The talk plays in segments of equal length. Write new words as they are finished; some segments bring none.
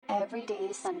Every day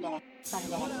is Sunday.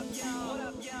 Sunday. What up, y'all? What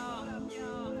up, y'all? What up,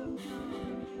 y'all?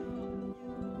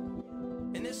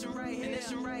 And this one right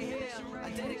here, I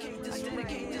dedicate this one right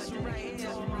here to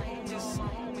my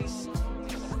homies.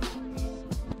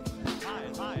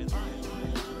 Hi.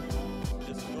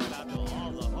 This is going out to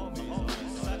all the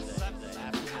homies.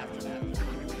 Sunday afternoon.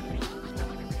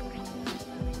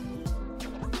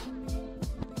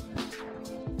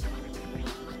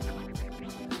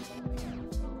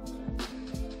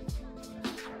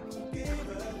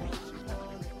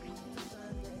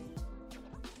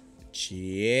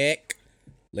 Check.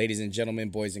 Ladies and gentlemen,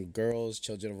 boys and girls,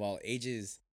 children of all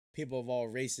ages, people of all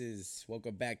races,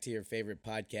 welcome back to your favorite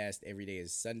podcast. Every day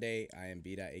is Sunday. I am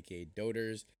Beta, aka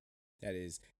Doders. That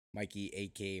is Mikey,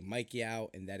 aka Mikey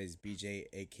Out, and that is BJ,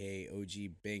 aka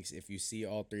OG Binks. If you see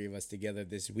all three of us together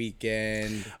this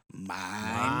weekend,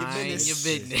 Mind your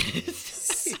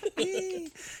business.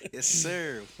 Yes,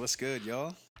 sir. What's good,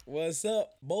 y'all? what's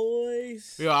up,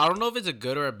 boys? Yo, I don't know if it's a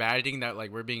good or a bad thing that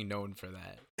like we're being known for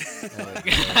that.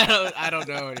 I don't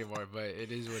know anymore, but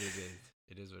it is what it is.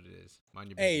 It is what it is. Mind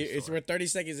your Hey, business. we're 30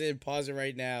 seconds in. Pause it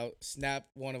right now. Snap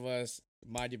one of us.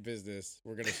 Mind your business.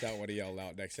 We're gonna shout one of y'all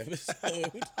out next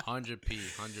episode.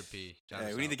 100p.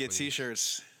 Hey, we need to get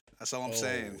T-shirts. That's all I'm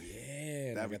saying.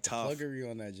 Yeah, That'd be got the tough. pluggery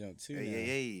on that jump too. now.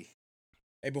 Hey.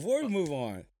 Hey, before we move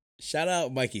on, shout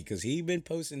out Mikey because he been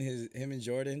posting him and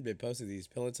Jordan been posting these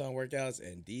Peloton workouts,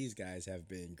 and these guys have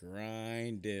been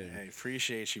grinding. Hey,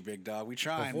 appreciate you, big dog. We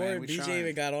trying, Before man. We BJ trying.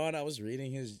 even got on, I was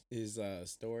reading his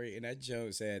story, and that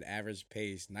joke said average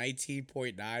pace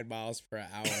 19.9 miles per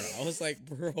hour. I was like,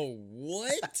 bro,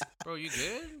 what? Bro, you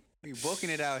good? We booking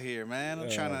it out here, man. I'm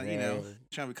Oh, trying to, bro.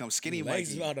 trying to become skinny Your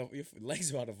Mikey. legs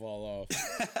about to fall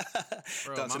off.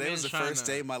 Bro, Dog, my today was man's the trying first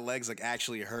to- day my legs like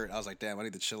actually hurt. I was like, damn, I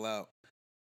need to chill out.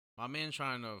 My man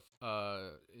trying to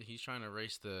he's trying to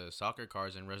race the soccer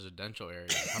cars in residential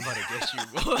areas. I'm about to get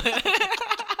you,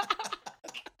 boy.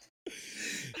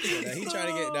 Yeah, he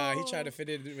tried to fit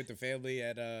in with the family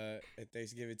at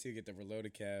Thanksgiving too, get the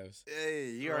reloaded calves.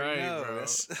 Hey, you already Right, know. bro.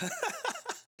 That's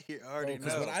you already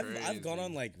Because know. when I've gone Crazy.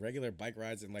 on like regular bike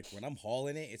rides and like when I'm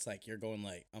hauling it, it's like you're going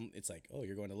like it's like, oh,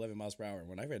 you're going 11 miles per hour.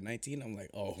 When I read 19, I'm like,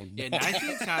 oh no. Yeah,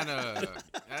 19 kind of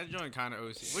that joint kind of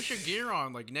OC. What's your gear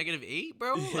on? Like -8,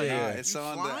 bro? Like, Yeah. Nah, it's you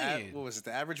on flying. what was it?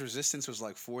 The average resistance was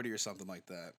like 40 or something like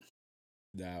that.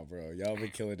 Nah, bro, y'all been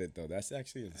killing it though. That's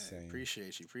actually Hey, insane.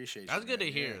 appreciate you. That's good to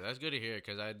man. hear. Yeah. That's good to hear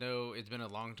because I know it's been a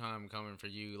long time coming for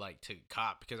you, like to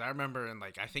cop. Because I remember, in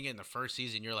like I think in the first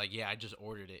season, you're like, "Yeah, I just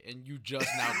ordered it," and you just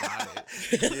now got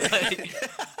it.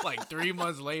 like 3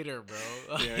 months later, bro.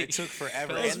 Yeah, it took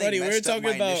forever. That's And they funny, we were messed up talking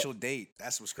my about- initial date.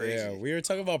 That's what's crazy. Yeah, we were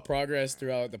talking about progress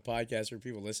throughout the podcast for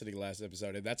people listening last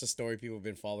episode, and that's a story people have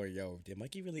been following. Yo, did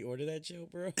Mikey really order that show,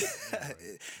 bro?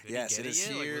 Yes, get it it is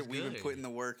yet? Like, here. what's We've been good? putting the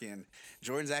work in.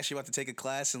 Jordan's actually about to take a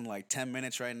class in like 10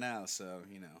 minutes right now, so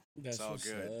That's it's all what's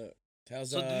good. up.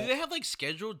 How's So do they have like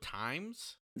scheduled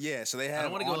times? Yeah, so they don't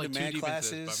have wanna go, like, too on-demand deep into this,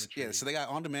 but I'm classes. Yeah, intrigued. so they got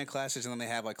on-demand classes, and then they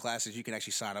have like classes you can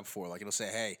actually sign up for. Like it'll say,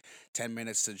 "Hey, 10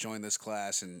 minutes to join this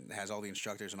class," and it has all the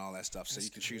instructors and all that stuff. So That's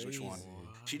you can choose which one. crazy.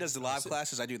 She does the live So-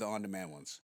 classes. I do the on-demand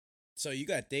ones. So you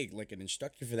got to think like an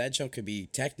instructor for that show could be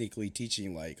technically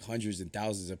teaching like hundreds and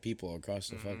thousands of people across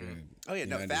the fucking. Oh yeah,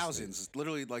 no, United thousands. States.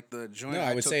 Literally, like the joint. No,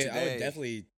 I would took say today, I would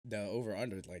definitely the over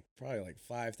under like probably like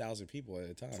 5,000 people at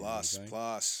a time. you know what I'm plus saying?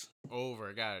 plus.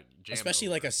 Over, got it. jammed Especially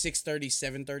over. like a 6:30,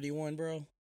 7:31, bro.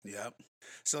 Yep.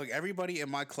 So like everybody in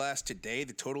my class today,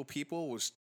 the total people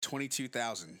was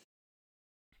 22,000.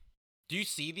 Do you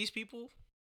see these people?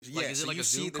 Yeah, is it so like you a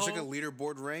see, Zoom there's like a call?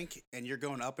 leaderboard rank, and you're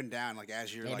going up and down like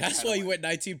as you're No, like. that's kinda, why you like- went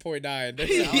 19.9.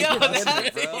 Yeah, Yo, I was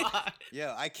that's bro. why.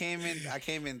 Yeah, I came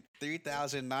in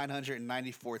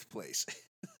 3,994th place.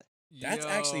 That's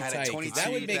actually Out tight, of 'cause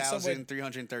that would make someone-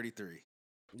 22,333.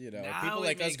 You know, Now people it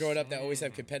like us makes growing up that always have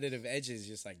sense. competitive edges,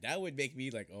 just like that would make me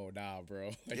like, oh nah, bro.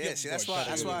 Like, Yeah, I'm see, that's going why pedal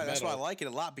that's to the why that's why I metal. like it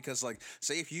a lot because like,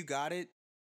 say if you got it,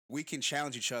 we can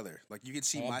challenge each other. Like you can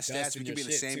see Oh, I'm my stats. dusting We can be in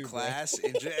your the shit same too, bro. class.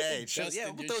 And hey, chill. Yeah,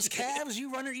 Dusting with your those shit. calves,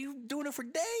 you doing it for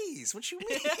days. What you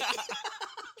mean?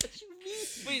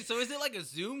 Wait, so is it like a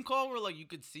Zoom call where like you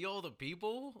could see all the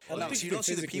people? I don't No, think so you you can don't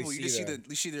see the physically people. You see just see them.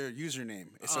 you see their username.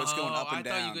 So it's going up and I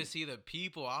down. thought you could see the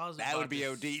people. I was That about would be to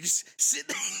OD. You just sit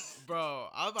there. Bro,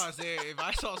 I was about to say if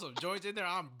I saw some joints in there,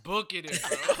 I'm booking it,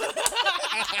 bro.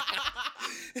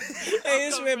 Hey,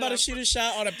 this man about to shoot a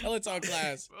shot on a Peloton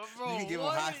class. Bro, You can give them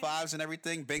what? high fives and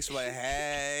everything. Banks will be like,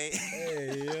 hey.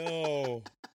 Hey, yo.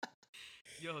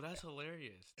 Yo, that's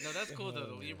hilarious. No, that's cool though.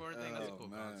 The leaderboard thing, that's a Oh, cool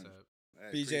man. concept. I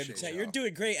BJ in the appreciate chat, you're y'all.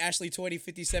 doing great, Ashley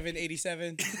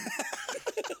 205787.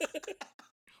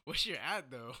 What's your ad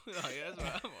though? Like, that's what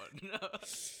I want to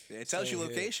know. It tells So you hit.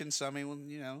 location, so I mean, well,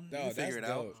 you know, you No, can figure it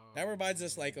that's out. dope. That reminds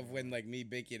us like of when like me,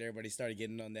 Binky, and everybody started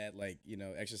getting on that like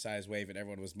exercise wave, and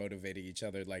everyone was motivating each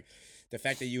other. Like the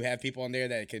fact that you have people on there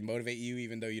that can motivate you,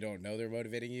 even though you don't know they're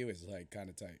motivating you, is like kind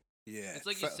of tight. Yeah, It's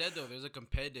like you said though. There's a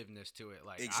competitiveness to it.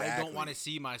 Like I Exactly. don't want to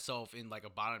see myself in like a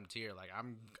bottom tier. Like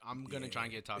I'm gonna try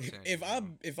and get top 10.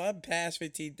 If I'm past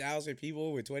 15,000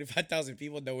 people with 25,000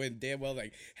 people, knowing damn well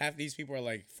like half these people are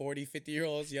like 40,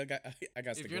 50-year-olds, I got to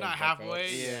If go you're not and fuck up.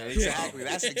 halfway, Yeah, exactly.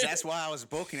 That's why I was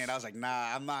booking it. I was like,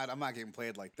 nah, I'm not getting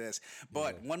played like this.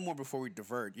 But one more before we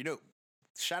divert.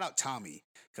 Shout out Tommy,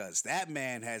 because that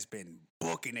man has been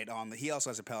booking it on the. He also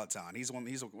has a Peloton. He's one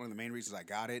of the main reasons I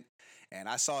got it. And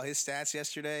I saw his stats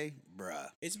yesterday, bruh.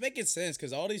 It's making sense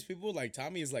because all these people like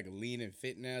Tommy is like lean and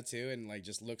fit now too, and like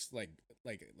just looks like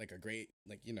a great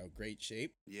great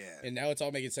shape. Yeah, And now it's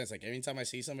all making sense. Like anytime I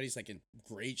see somebody's like in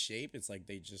great shape, it's like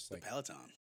they just like Peloton.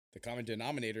 the common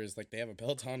denominator is like they have a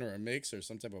Peloton or a mix or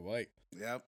some type of bike.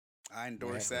 Yep, I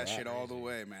endorse have that to shit rock. all the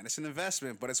way, man. It's an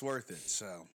investment, but it's worth it.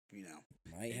 So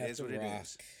Might It have is to what it rock.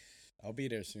 is. I'll be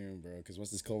there soon, bro. Because once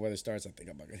this cold weather starts, I think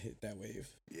I'm not gonna hit that wave.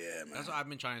 yeah, man. that's what I've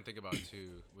been trying to think about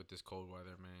too with this cold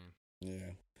weather, man. Yeah.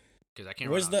 Because I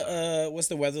can't. What's run outside. what's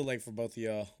the weather like for both of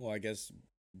y'all? Well, I guess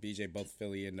BJ, both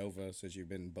Philly and Nova, since you've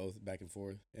been both back and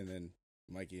forth, and then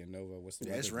Mikey and Nova. What's the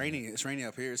Yeah, weather? it's been raining. like? It's raining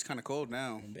up here. It's kind of cold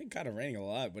now. It's been kind of raining a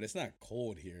lot, but it's not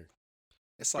cold here.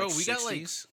 It's Bro, like we 60s. got like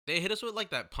they hit us with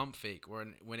like that pump fake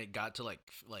when it got to like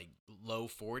low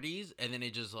 40s, and then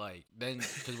it just like then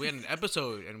because we had an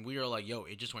episode and we were like, yo,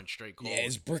 it just went straight cold. Yeah,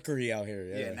 it's brickery out here.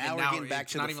 Yeah, Yeah. now And we're now getting back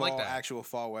it's to not the even like fall, that. actual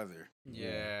fall weather.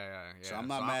 Yeah. So I'm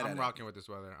not mad at I'm it. rocking with this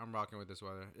weather. I'm rocking with this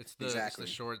weather. It's the Exactly.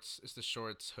 It's the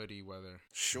shorts hoodie weather.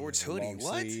 Shorts, Yeah, hoodie, long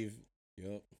what? sleeve.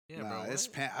 Yup. Yeah, Nah, bro. it's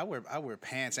what? I wear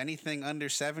pants. Anything under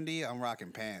 70, I'm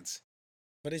rocking pants.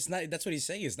 But it's not. That's what he's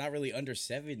saying. It's not really under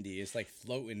 70. It's like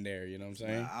floating there. You know what I'm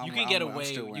saying? Nah, You I'm- can get I'm away.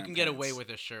 still You wearing can get away pants. with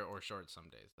a shirt or shorts some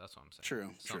days. That's what I'm saying.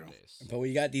 True, Some true. days. But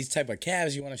we got these type of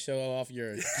calves. You want to show off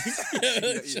your? No,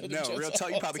 show the no, joints real talk.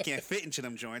 You off. probably can't fit into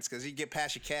them joints because you get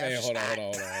past your calves. Hey, just-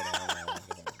 hold on.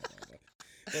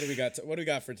 What do we got? What do we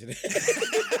got for today?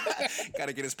 Got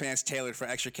to get his pants tailored for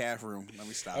extra calf room. Let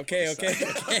me stop. Okay,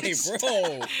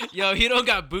 bro. Yo, he don't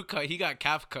got boot cut. He got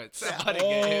calf cuts. I'm about to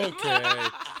get him. Okay.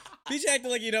 He's acting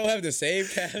like you don't have the same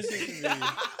calves.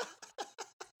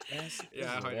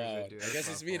 Yeah, 100%, Wow. dude. I That's guess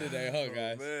my it's me fault. today, huh,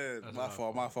 guys? Man, That's my my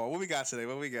fault. fault. What we got today?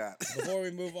 What we got? Before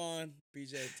we move on,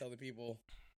 BJ, tell the people.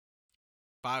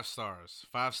 5 stars.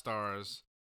 5 stars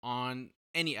on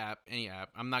any app.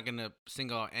 I'm not gonna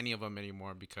single out any of them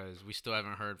anymore because we still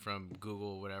haven't heard from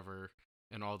Google, whatever,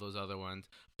 and all those other ones.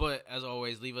 But as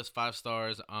always, leave us 5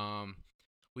 stars.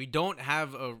 We don't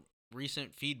have a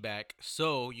recent feedback,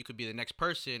 so you could be the next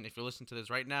person. If you're listening to this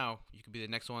right now, you could be the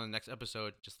next one in the next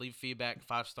episode. Just leave feedback,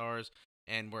 5 stars,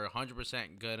 and we're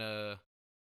 100%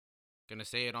 gonna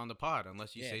say it on the pod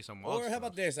unless you say some wild Or how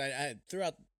about stuff. this? I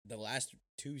throughout the last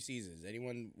 2 seasons,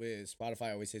 anyone with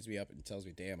Spotify always hits me up and tells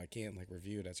me, "Damn, I can't like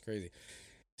review. That's crazy."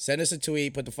 Send us a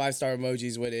tweet, put the 5-star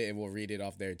emojis with it, and we'll read it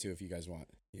off there too if you guys want.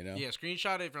 You know? Yeah,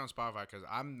 screenshot it if you're on Spotify because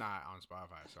I'm not on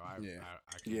Spotify, so I can't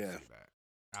Yeah. see that.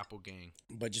 Apple gang.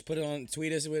 But just put it on,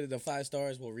 tweet us with the 5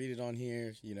 stars. We'll read it on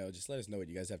here. You know, just let us know what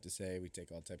you guys have to say. We take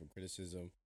all type of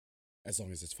criticism, as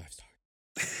long as it's 5 star.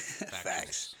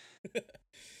 Facts.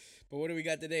 But what do we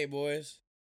got today, boys?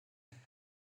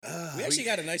 We actually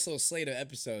got a nice little slate of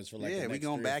episodes for like Yeah, the we next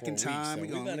going 3 or back 4 in weeks, time. So We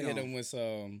we gon- gotta we hit gon- them with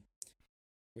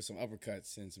some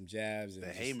uppercuts and some jabs and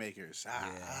just- haymakers.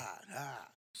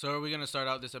 So are we gonna start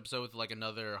out this episode with like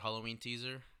another Halloween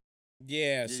teaser?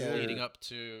 Yeah, so Leading up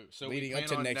to Leading we up plan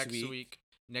to on next next week.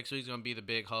 Next week's gonna be the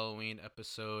big Halloween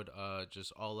episode.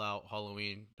 Just all out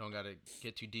Halloween. Don't gotta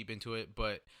get too deep into it,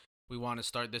 but we want to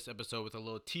start this episode with a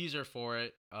little teaser for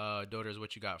it. Doters,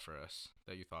 what you got for us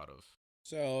that you thought of?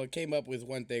 So I came up with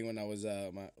one thing when I was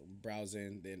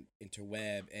browsing the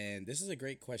interweb, and this is a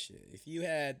great question. If you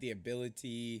had the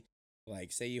ability,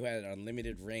 like say you had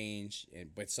unlimited range,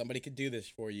 but somebody could do this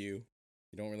for you,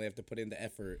 you don't really have to put in the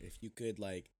effort. If you could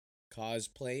like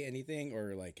cosplay anything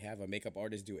or like have a makeup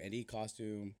artist do any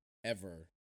costume ever,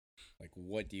 like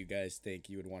what do you guys think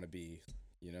you would want to be?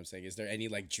 You know what I'm saying? Is there any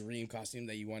like dream costume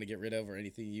that you want to get rid of or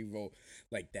anything you wrote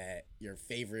like that your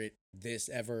favorite this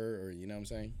ever, or you know what I'm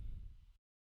saying?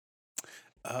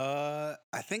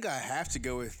 I think I have to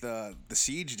go with the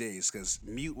Siege days because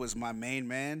Mute was my main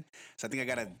man. So I think I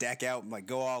gotta deck out, like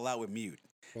go all out with Mute.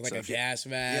 With like So a if you- gas Yeah,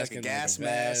 mask like a and gas like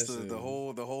a mask, vest the and-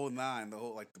 whole nine, the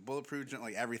whole like the bulletproof,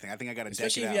 like everything. I think I got to deck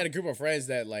Especially it if out. you had a group of friends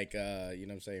that like, you know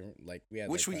what I'm saying? Like we had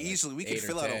Which like, we about, like, easily we could 8 or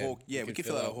fill out a 10. whole we could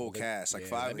fill out a whole cast like yeah,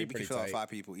 five. that'd be We could pretty fill out tight. 5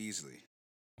 people easily.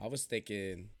 I was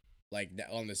thinking like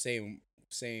on the same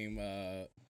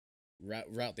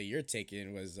route that you're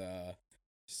taking was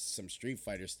some Street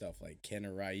Fighter stuff like Ken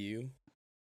or Ryu.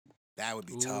 That would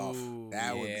be tough. Ooh.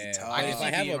 That would be Yeah. tough. But can if see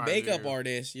I have being a makeup Ryu.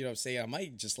 artist, you know what I'm saying, I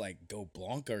might just like go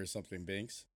Blanca or something,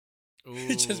 Binks.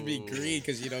 Just be Ooh. green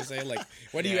because you know what I'm saying. Like,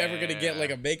 when are you ever gonna get like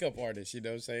Yeah. a makeup artist? You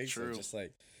know what I'm saying? True. So just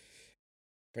like,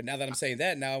 but now that I'm saying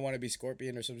that, now I want to be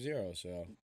Scorpion or Sub-Zero. So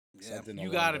Yeah. something You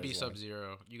along gotta those be lines.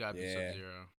 Sub-Zero. You gotta be Yeah.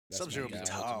 Sub-Zero. That's Sub-Zero my be guy.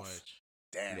 Too tough. much.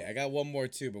 Damn. Yeah, I got one more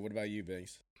too. But what about you,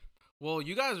 Binks? Well,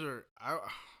 you guys were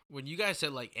when you guys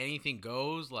said like anything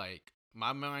goes, like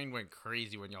my mind went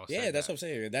crazy when y'all said Yeah, that's that. what I'm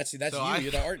saying. That's So you.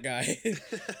 You're the art guy.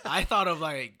 I thought of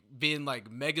like being like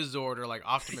Megazord or like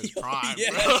Optimus Prime,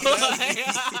 yeah. bro.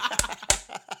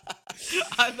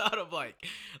 I thought of like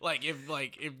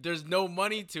if there's no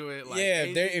money to it, like Yeah,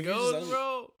 anything if you're goes, just-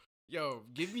 bro. Yo,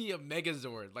 give me a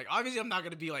Megazord. Like obviously I'm not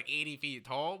gonna be like 80 feet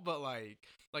tall, but like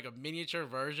a miniature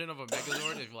version of a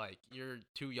Megazord. If like you're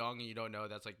too young and you don't know,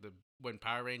 that's like when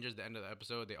Power Rangers, the end of the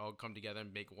episode, they all come together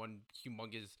and make one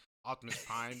humongous Optimus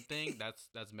Prime thing. That's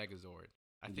Megazord.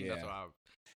 I think that's Yeah. what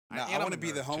No, and I I'm want a to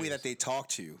be the nerd, homie too, that they so- talk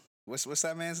to. What's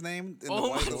that man's name? In Oh the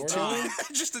white my little God.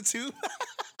 tube? Just the two?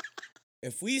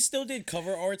 If we still did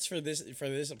cover arts for this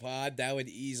pod, that would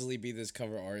easily be this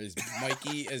cover art. Is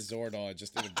Mikey as Zordon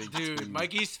just in a big Dude, tube.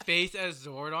 Mikey's face as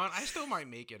Zordon. I still might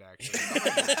make it actually.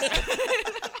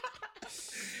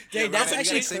 Dang, Yeah, that's we gotta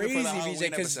actually save it for the crazy, Halloween VJ.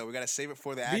 Because episode. We gotta save it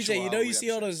for the actual. VJ, you know, you Halloween see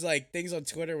all episode. those like things on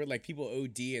Twitter with like people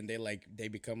OD and they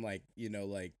become like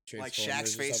Like Transformers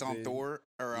Shaq's or face on something. Thor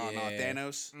or on Yeah.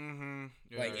 Thanos. Mm-hmm.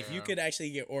 Like if you could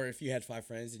actually get, or if you had 5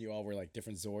 friends and you all were like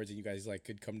different Zords and you guys like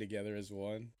could come together as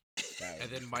one. that would And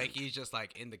be then crazy. Mikey's just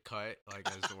like in the cut, like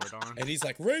as Zordon. And he's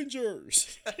like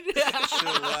Rangers. Chill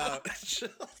out. Chill.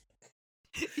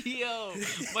 Yo,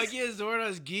 Mikey as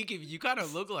Zordon's geeky. You kind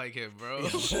of look like him, bro.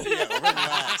 Yeah,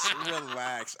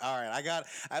 relax. All right,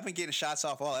 I've been getting shots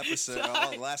off all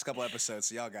the last couple episodes,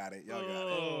 so y'all got it.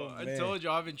 Oh, I man. told you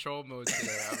I'm in troll mode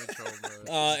today. I'm in troll mode. And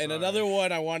Sorry. another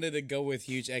one I wanted to go with,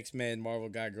 huge X-Men Marvel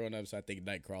guy growing up, so I think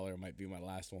Nightcrawler might be my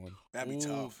last one. That. That'd be Ooh,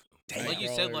 tough. Like you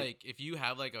said, Nightcrawler. like if you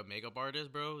have like a makeup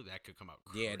artist, bro, that could come out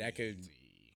crazy. Yeah, that could-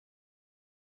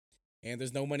 And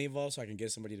there's no money involved, so I can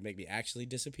get somebody to make me actually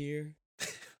disappear.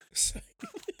 This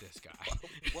guy.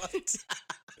 What?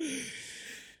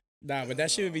 Nah, but that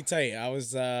shit would be tight. I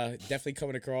was definitely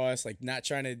coming across like not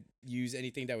trying to use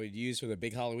anything that would use for the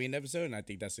big Halloween episode, and I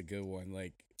think that's a good one.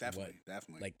 Like Definitely.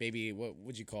 like maybe what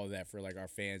would you call that for like our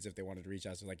fans if they wanted to reach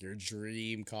out to like your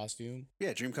dream costume?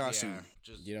 Yeah, dream costume. Yeah,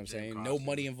 just You know what I'm dream saying? No costume.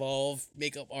 money involved,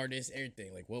 makeup artist,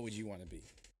 everything. Like what would you want to be?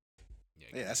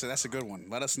 Yeah, that's a good one.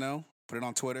 Let us know. Put it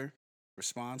on Twitter.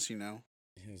 Response, you know.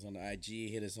 Hit us on the IG,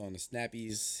 hit us on the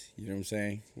Snappies. You know what I'm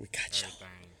saying? We got you.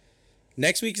 Everything.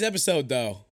 Next week's episode,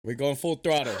 though, we're going full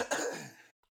throttle.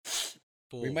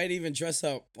 We Fool. might even dress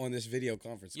up on this video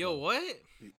conference. Yo, call. what?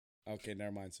 Okay,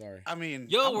 never mind. Sorry. I mean,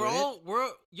 Yo, I'm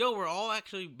with it. we're all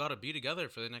actually about to be together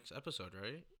for the next episode,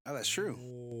 right? Oh, that's true.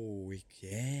 Oh,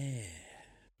 yeah.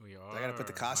 We are. I gotta put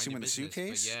the costume Mind in the your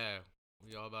business, suitcase? but yeah,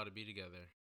 we all about to be together.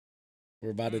 We're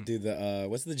about to do the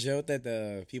what's the joke that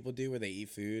the people do where they eat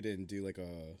food and do like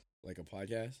a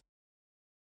podcast?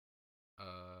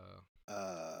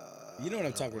 You know what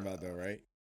I'm talking about though, right?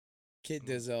 Kid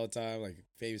does it all the time, like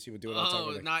famous people do it all the time. Oh,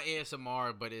 We're like, not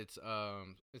ASMR, but it's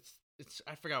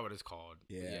I forgot what it's called.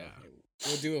 But yeah.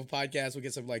 We'll do a podcast, we'll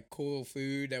get some like cool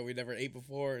food that we never ate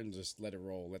before and just let it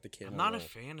roll. Let the camera I'm not roll. a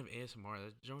fan of ASMR.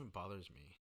 That joint bothers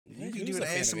me. You can Who's do a an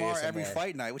fan of ASMR every ASMR?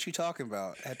 fight night. What you talking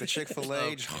about? At the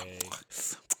Chick-fil-A?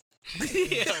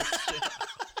 Yeah.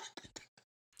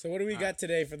 So what do we got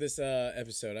today for this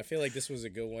episode? I feel like this was a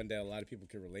good one that a lot of people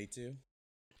could relate to.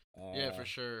 Yeah, for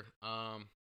sure.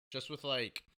 Just with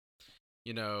like,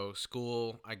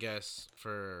 school, I guess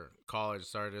for college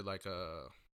started like a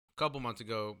couple months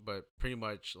ago, but pretty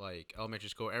much like elementary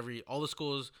school, all the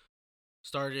schools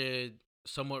started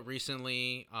somewhat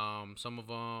recently. Some of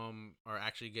them are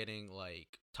actually getting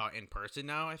like taught in person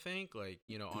now, I think, like,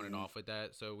 on and off with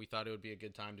that. So we thought it would be a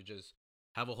good time to just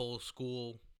have a whole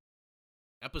school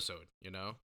episode,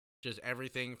 just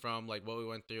everything from like what we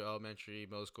went through elementary,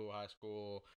 middle school, high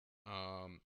school,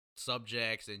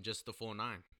 subjects, and just the full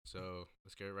 9. So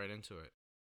let's get right into it.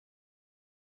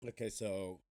 Okay,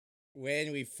 so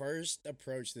when we first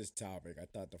approached this topic, I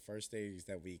thought the first things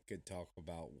that we could talk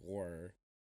about were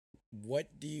what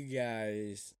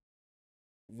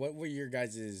were your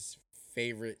guys'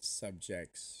 favorite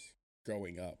subjects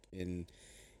growing up in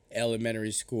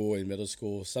elementary school and middle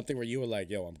school? Something where you were like,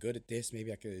 yo, I'm good at this.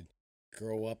 Maybe I could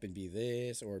grow up and be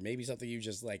this, or maybe something you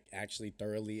just like actually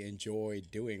thoroughly enjoyed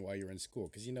doing while you're in school.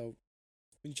 Because when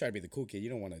you try to be the cool kid, you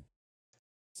don't want to.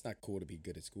 It's not cool to be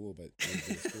good at school, but you're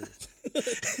good at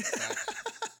school.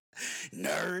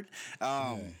 Nerd.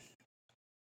 Yeah.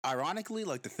 Ironically,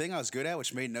 like the thing I was good at,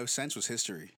 which made no sense, was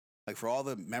history. Like for all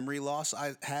the memory loss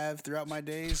I have throughout my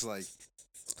days, like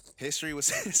history was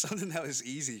something that was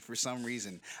easy for some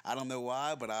reason. I don't know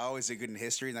why, but I always did good in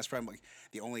history, and that's probably like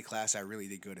the only class I really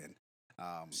did good in.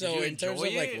 So Did you in terms of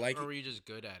enjoy like, or were you just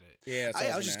good at it? yeah, that's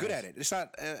what I was just gonna good ask. at it. It's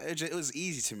not. It was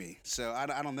easy to me, so I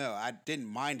don't know. I didn't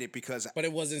mind it because But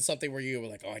it wasn't something where you were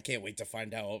like, oh, I can't wait to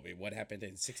find out what happened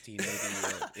in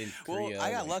 1680 in well, Korea.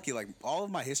 I got like, lucky. Like all of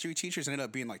my history teachers ended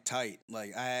up being like tight.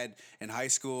 Like I had in high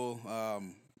school,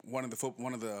 one of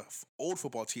the old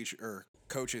football teacher or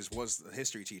coaches was the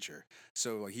history teacher.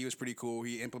 So like he was pretty cool.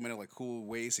 He implemented like cool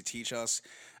ways to teach us.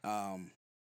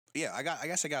 Yeah, I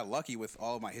guess I got lucky with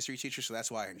all of my history teachers, so that's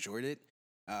why I enjoyed it.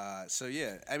 So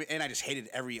yeah, I mean, and I just hated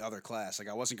every other class. Like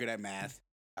I wasn't good at math.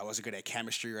 I wasn't good at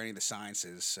chemistry or any of the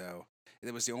sciences. So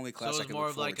it was the only So class it I was could more look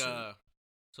of forward like to.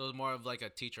 so it was more of like a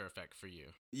teacher effect for you,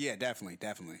 Yeah, definitely.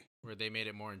 where they made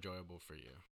it more enjoyable for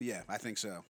you. Yeah, I think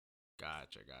so.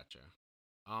 Gotcha.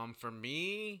 For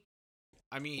me,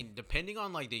 I mean, depending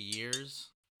on like the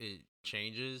years, it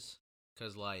changes.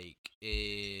 Cause like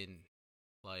in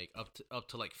like up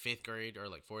to like 5th grade or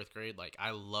like 4th grade, like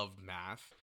I loved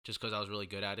math just because I was really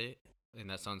good at it, and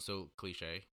that sounds so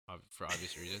cliche for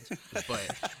obvious reasons.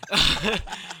 But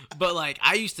but like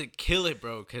I used to kill it,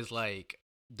 bro. Cause like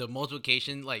the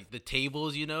multiplication, like the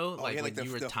tables, like yeah, when like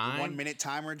you were the timed. 1 minute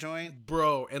timer joint.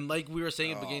 Bro, and like we were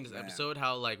saying at the Oh, beginning of this man. episode,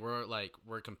 how like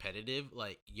we're competitive.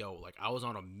 Like, yo, like I was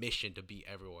on a mission to beat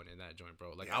everyone in that joint,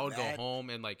 bro. Like Yeah, I would that- go home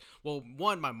and like, well,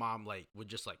 one, my mom like would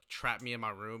just like trap me in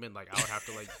my room, and like I would have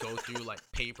to like go through like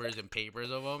papers and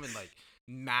papers of them and like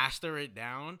master it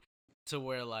down to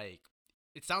where like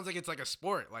it sounds like it's like a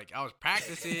sport. Like I was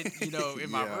practicing, in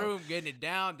my Yeah. room, getting it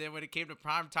down. Then when it came to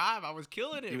prime time, I was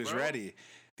killing it. He was bro. ready.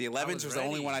 The 11s was was the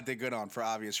only ready. one I did good on for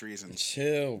obvious reasons.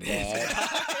 chill, bro.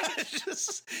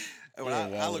 Just, Yeah,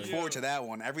 I look well, forward to that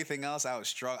one. Everything else, I was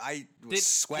struggling. I was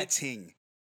sweating.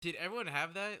 Did everyone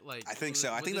have that? Like, I think so.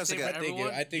 I was think it that's same like for a-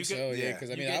 everyone? I think You so, get- yeah. yeah. Because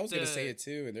I you mean, get I was gonna the- say it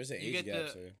too, and there's an you age get gap.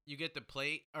 the So. you get the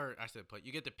plate, or I said plate.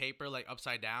 You get the paper like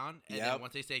upside down, and Yep. then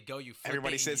once they say go, you flip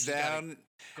Everybody it, and you sits just gotta down.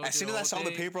 go As through soon as I whole saw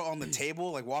the thing. paper on the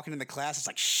table, like walking into class, it's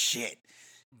like shit.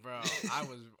 Bro, I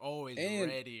was always And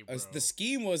ready, bro. the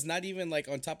scheme was not even like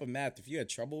on top of math. If you had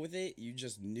trouble with it, you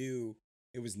just knew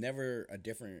it was never a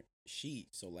different sheet.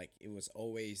 So like it was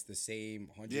always the same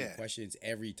 100 Yeah. questions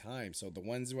every time. So the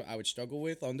ones where I would struggle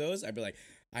with on those, I'd be like,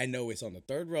 I know it's on the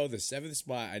 3rd row, the 7th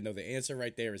spot. I know the answer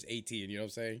right there is 18. You know what I'm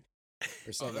saying? Or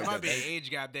Oh, something there like might be that. an age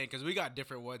gap then, because we got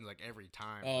different ones like every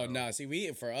time. Oh bro. no! See, we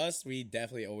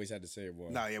definitely always had the same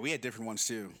one. No, yeah, we had different ones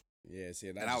too. Yeah, see,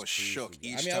 and I just was shook cruised.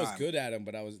 each I mean, I was time. good at them,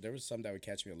 but there was some that would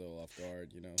catch me a little off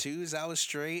guard. 2s, I was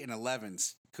straight, and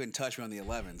 11s couldn't touch me on the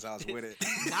 11s. I was with it.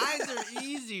 9s are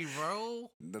easy, bro.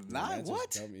 The Yeah, 9, that's just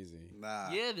what? dumb easy. Nah.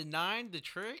 Yeah, the 9, the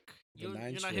trick. The You're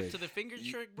 9 not hip trick. to the finger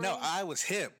You- trick, bro. No, I was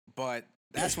hip, but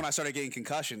that's when I started getting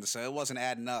concussions, so it wasn't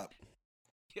adding up.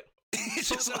 Yeah. It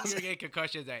Told just them you were wasn't- getting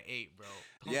concussions at 8, bro.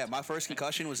 Don't Yeah, tell my me first that.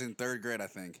 concussion was in 3rd grade, I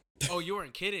think. Oh, you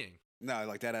weren't kidding. No,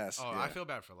 like that ass. Oh, yeah. I feel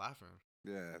bad for laughing.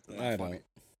 Yeah, it's I not funny.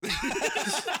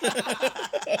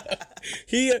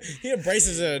 he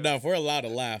embraces it enough. We're allowed to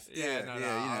laugh. Yeah, no,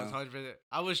 yeah, I you was know. 100%.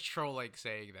 I was trolling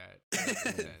saying that.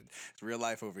 100%. It's real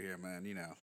life over here, man. You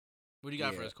know. What do you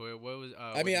got for Yeah. us, Koya? What was?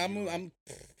 I what mean, did you like? I'm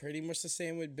pretty much the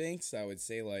same with Binks. I would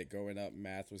say like growing up,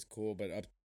 math was cool, but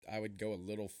I would go a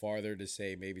little farther to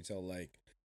say maybe till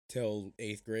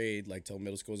 8th grade, like till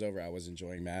middle school's over. I was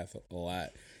enjoying math a lot.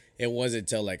 It wasn't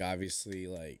till like obviously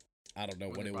like I don't know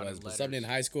When what they it brought in was, but something in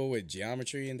letters. high school with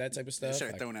geometry and that type of They stuff.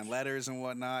 started I- throwing in letters and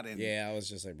whatnot, and yeah, I was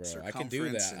just like, bro, I could do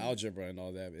circumference that and- algebra and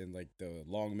all that, and like the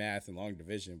long math and long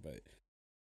division, but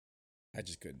I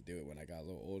just couldn't do it when I got a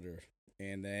little older.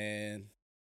 And then,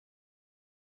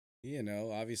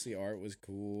 obviously art was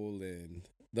cool, and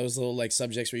those little like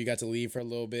subjects where you got to leave for a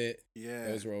little bit, yeah.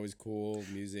 those were always cool.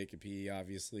 Music and PE,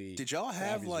 obviously. Did y'all for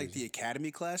have obvious like the reasons.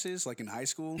 academy classes like in high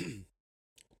school?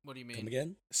 What do you mean? Come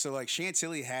again? So like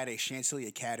Chantilly had a Chantilly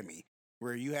Academy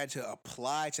where you had to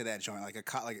apply to that joint like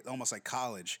like almost like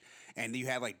college, and you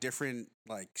had like different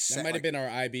like That might have been our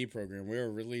IB program. We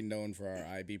were really known for our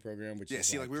IB program, which yeah. is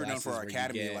See, like we were known for classes our where you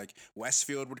academy. get- Like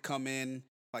Westfield would come in.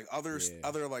 Like other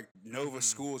like Nova Mm-hmm.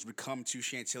 schools would come to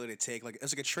Chantilly to take like it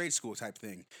was like a trade school type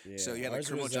thing. Yeah. So you had like Ours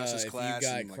criminal was, justice if class you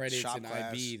got and like credits shop in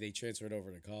class. IB, they transferred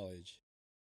over to college.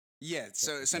 Yeah,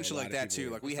 so a essentially lot like of that people too.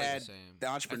 were- Like we It's like the had same. the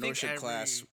I think entrepreneurship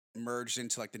class every- merged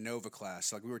into like the Nova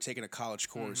class. Like we were taking a college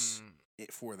course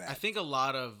for that. I think a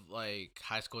lot of like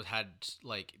high schools had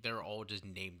like they're all just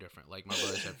named different. Like my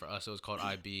brother said, for us it was called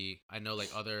IB. I know like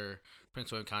other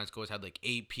Prince William County schools had like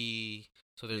AP.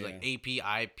 So there's like AP,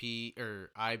 IP,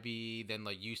 or IB. Then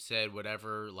like you said,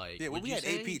 whatever. Like yeah, well, what'd we you had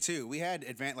say? AP too. We had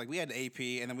we had AP,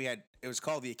 and then we had it was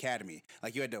called the Academy.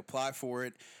 Like you had to apply for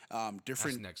it.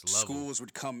 Different next level. schools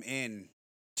would come in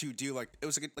to do like it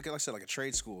was like I said like a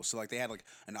trade school. So like they had like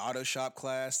an auto shop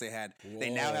class. They now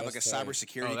Whoa, have like a that's tight.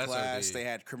 cybersecurity Oh, that's class. OD. They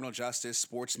had criminal justice,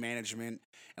 sports management,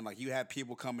 and like you had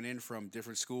people coming in from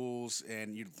different schools,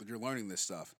 and you're learning this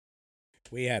stuff.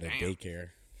 We had a Damn. daycare.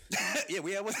 Yeah,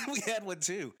 we had one. We had one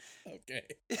too. Okay.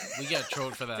 We got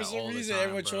trolled for that. For some all reason, the time,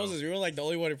 everyone bro. chose us. We were like the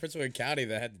only one in Prince William County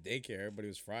that had the daycare. Everybody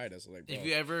was fried us. Like, bro. If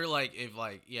you ever like,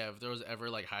 if there was ever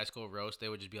like high school roast, they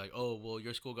would just be like, "Oh, well,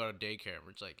 your school got a daycare." And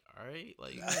we're just like, "All right,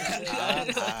 like."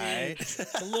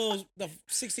 the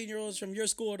 16-year-olds from your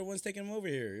school are the ones taking them over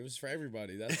here. It was for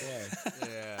everybody. That's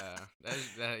why.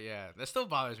 That still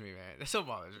bothers me, man. That still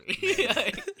bothers me.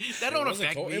 Like, that don't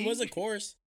affect me. It was a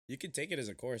course. You could take it as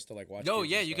a course to like watch. No,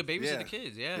 kids yeah, and you stuff. could babysit Yeah. the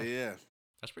kids. Yeah, Yeah.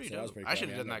 that's pretty So that was dope. pretty I cool. should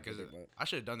I have mean, done I'm that not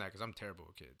big, because I'm terrible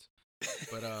with kids.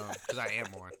 But because I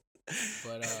am one.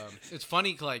 But it's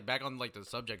funny, like back on like the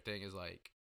subject thing is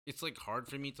like it's like hard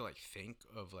for me to like think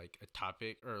of like a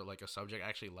topic or like a subject I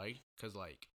actually like because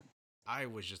like I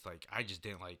was just like I just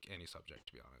didn't like any subject,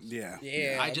 to be honest. Yeah.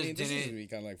 Yeah, I just this is didn't- me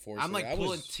kind of like forcing. I'm like I pulling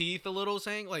was, teeth a little,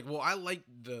 saying like, well, I like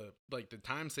the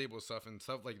times table stuff and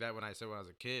stuff like that when I said when I was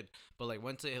a kid, but like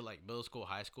once it hit like middle school,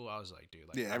 high school, I was like, dude,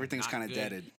 like Yeah, I'm everything's not kind of good-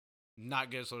 deaded.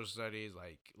 Not good at social studies,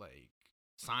 like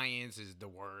science is the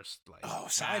worst. Like Oh,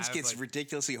 science math, gets like,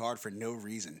 ridiculously hard for no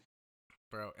reason.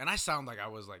 bro. And I sound like I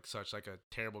was like such like a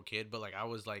terrible kid, but like I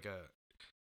was like a.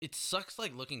 It sucks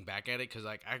like looking back at it because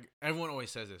like everyone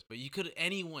always says this, but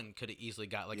anyone could have easily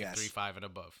got like Yes. a 3.5 and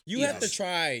above. you have to Yes.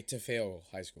 try to fail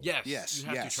high school. Yes, Yes, you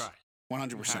have yes. to try.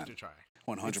 100%. You have to try.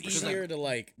 100%. It's easier to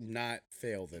like not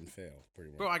fail than fail, pretty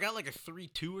much. Bro, I got like a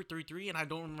 3.2 or 3.3, and I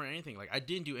don't remember anything. Like I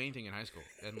didn't do anything in high school,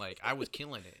 and like I was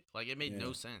killing it. Like it made Yeah.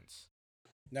 no sense.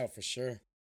 No, for sure.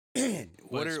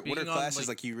 What are speaking on, classes like-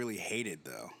 like you really hated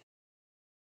though?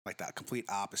 Like the complete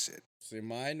opposite. See,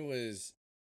 mine was,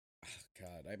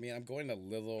 God. I mean, I'm going a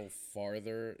little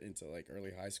farther into like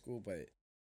early high school, but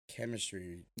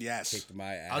chemistry Yes. kicked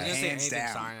my ass. I was gonna say Hands anything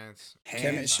down. science. Hands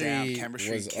Chemistry, down,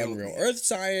 chemistry was killed unreal. me. Earth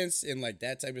science and like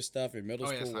that type of stuff in middle Oh,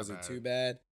 yeah, it's school not wasn't bad. too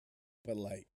bad, but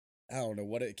like I don't know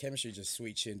what chemistry just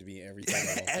sweet chin to me every time.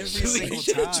 I walk Every in. single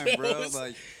Like, time, bro. Joe's-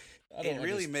 Like I it don't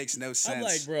really understand. makes no sense. I'm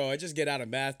like, bro, I just get out of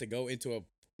math to go into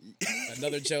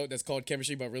another joke that's called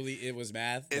chemistry, but really it was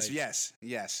math. It's Like,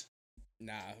 yes.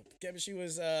 Nah, chemistry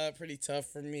was pretty tough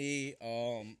for me.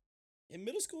 In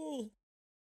middle school,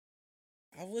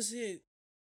 I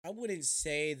wouldn't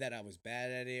say that I was bad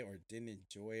at it or didn't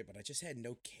enjoy it, but I just had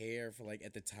no care for like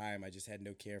at the time. I just had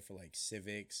no care for like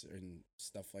civics and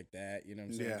stuff like that. You know what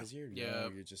I'm saying? Yeah. Because you're Yeah.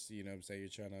 young, you're just you know what I'm saying. You're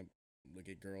trying to look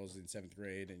at girls in 7th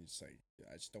grade, and it's like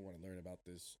I just don't want to learn about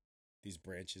these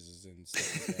branches and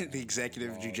stuff like that. The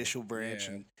executive Law. judicial branch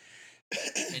Yeah. and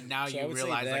And now So I you would say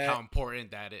realize like that- how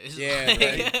important that is. Yeah,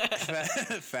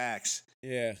 Like- facts.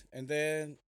 Yeah, and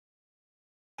then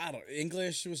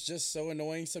English was just so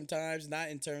annoying sometimes. Not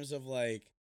in terms of like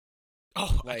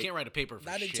Oh, Like, I can't write a paper for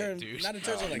not in shit, terms dude. not in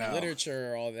terms Oh, of like no.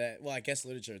 literature or all that. Well, I guess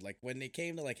literature. Like when it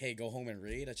came to like, hey, go home and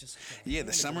read. I just Yeah, I the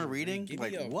wanna summer go home and reading? Give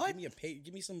Like, me what?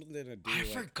 give me something to do. I like,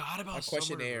 forgot about a summer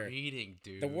questionnaire. reading,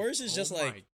 dude. The worst is just Oh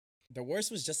like my- the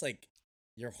worst was just like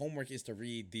your homework is to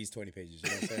read these 20 pages. You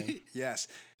know what I'm saying? Yes.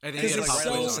 and then Because you it's gotta like,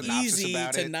 pop write a quiz little on it. synopsis easy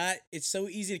about to it. not. It's so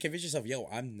easy to convince yourself, yo,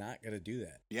 I'm not gonna do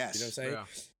that. Yes. You know what I'm saying? Yeah.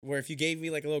 Where if you gave me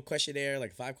like a little questionnaire,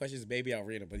 like 5 questions, maybe I'll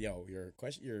read it. But yo,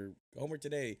 your homework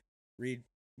today, read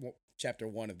chapter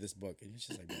 1 of this book, and it's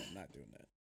just like, no, I'm not doing that.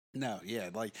 No, yeah,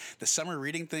 like the summer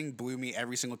reading thing blew me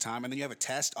every single time, and then you have a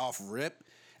test off rip.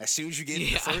 As soon as you get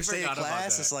Yeah, the I first day of forgot about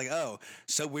class, that. it's like, oh,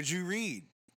 so would you read?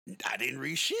 I didn't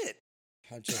read shit.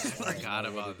 I'm just, I forgot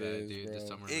don't know what about it that, is, dude. The bro.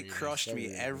 summer It reading. crushed me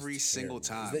Summer every was single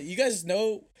terrible. Is time. that- you guys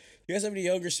know? You guys have any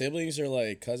younger siblings or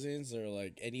like cousins or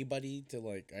like anybody to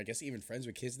like? I guess even friends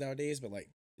with kids nowadays. But like,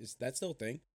 is that still a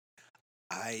thing?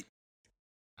 I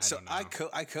I so don't know.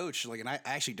 I coach like, and I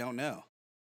actually don't know.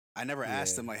 I never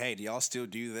asked Yeah. them like, hey, do y'all still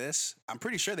do this? I'm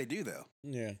pretty sure they do though.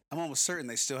 Yeah. I'm almost certain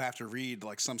they still have to read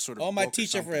like some sort of. All my book or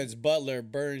teacher something. friends, Butler,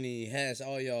 Bernie, Hess,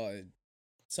 all y'all,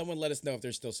 Someone let us know if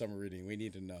there's still summer reading. We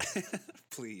need to know.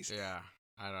 Please. Yeah,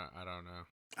 I don't know.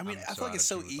 I mean, I'm I so feel like out it's of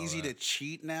so tune with all easy to that.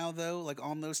 cheat now, though, like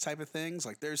on those type of things.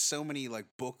 Like, there's so many like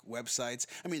book websites.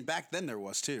 I mean, back then there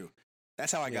was too.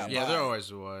 That's how I got Yeah, by. there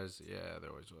always was. Yeah, there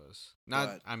always was. Not,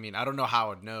 But- I mean, I don't know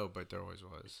how I'd know, but there always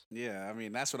was. Yeah, I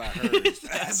mean, that's what I heard.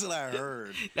 That's what I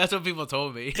heard. That's what people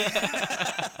told me.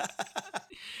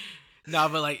 No,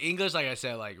 but like English, like I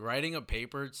said, like writing a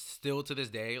paper still to this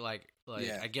day, like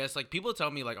Yeah. I guess like people tell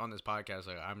me like on this podcast,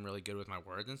 like I'm really good with my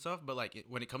words and stuff, but like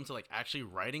when it comes to like actually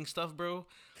writing stuff, bro,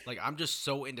 like I'm just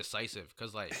so indecisive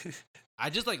because like I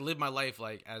just like live my life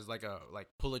like as like a like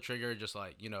pull a trigger, just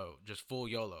like just full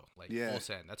YOLO, like Yeah. full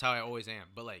send. That's how I always am.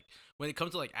 But like when it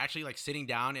comes to like actually like sitting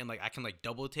down and like I can like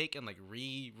double take and like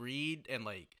reread and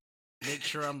like make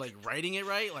sure I'm like writing it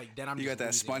right, like then I'm You just got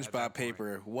that losing at SpongeBob that point.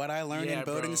 paper. What I learned Yeah, in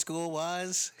boating bro. school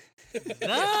was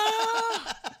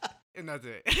And that's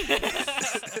it.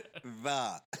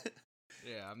 the.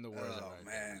 Yeah, I'm the worst. Oh, at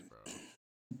man. games, bro.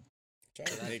 Trying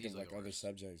to That's think of easily like the other worst.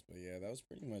 subjects, but yeah, that was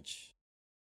pretty much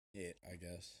it, I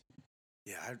guess.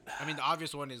 Yeah, I mean, the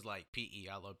obvious one is like PE.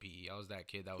 I love PE. I was that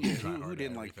kid that was yeah, trying who hard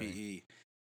didn't at like everything. PE?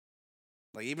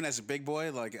 Like even as a big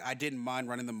boy, like I didn't mind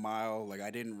running the mile. Like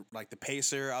I didn't like the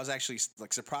pacer. I was actually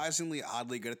like surprisingly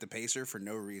oddly good at the pacer for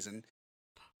no reason.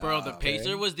 Bro, the Okay.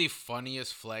 pacer was the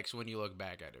funniest flex when you look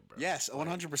back at it, bro. Yes,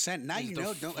 100%. Now it's you the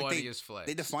know, don't like funniest flex.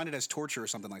 they defined it as torture or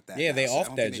something like that. Yeah, now, they so I off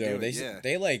don't that, think Joe. do They it, yeah.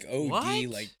 they like OD What?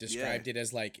 like described it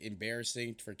as like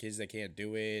embarrassing for kids that can't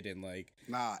do it and like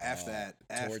Nah, f that,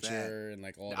 f torture that. and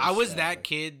like all. I this was stuff, that like-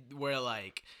 kid where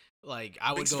like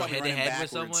I would Big's go probably head to running head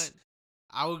with backwards. someone.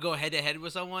 I would go head to head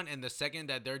with someone, and the second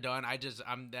that they're done,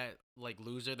 I'm that like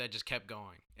loser that just kept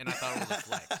going, and I thought it was a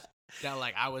flex. That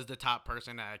like I was the top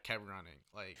person that kept running.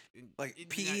 Like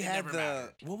PE it had never the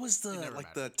mattered. what was the never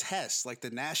like the mattered. test, like the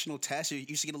national test. You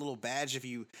used to get a little badge if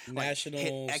you National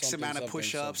hit X something, amount of something,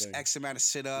 push-ups, something. X amount of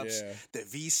sit-ups, Yeah. the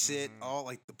V-sit, Mhm. all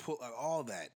like the pull, all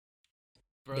that.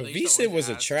 Bro, The they V used to sit always was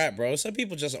a ask trap, me- bro. Some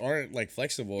people just aren't like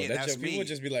flexible. Yeah, That that's joke, people me. would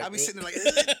just be like, I'd be sitting there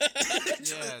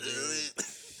Yeah, dude.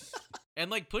 And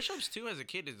like push-ups too as a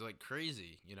kid is like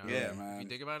crazy, Yeah, If man. you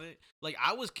think about it, like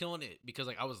I was killing it because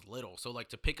like I was little, so like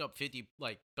to pick up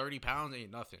 30 pounds ain't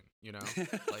nothing,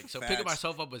 Like so picking Facts.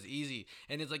 myself up was easy,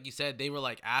 and it's like you said, they were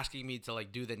like asking me to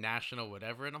like do the national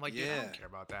whatever, and I'm like, dude, I Yeah. don't care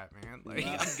about that, man. Like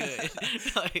Nah. I'm good.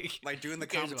 like Like doing the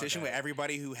who cares about competition with that?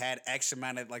 everybody who had X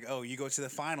amount of like, oh, you go to the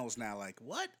finals now. Like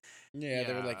what? yeah,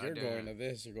 they were like, Yeah, I you're going to did.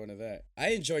 this, you're going to that. I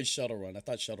enjoyed shuttle run. I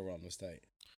thought shuttle run was tight.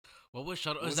 What was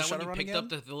shuttle? What Is was the that when shuttle you run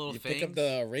picked up the little You things? pick up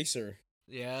the eraser.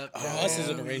 Yeah. The hustles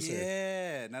in the Oh, racer.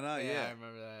 Yeah, no, yeah, I yeah.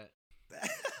 remember that.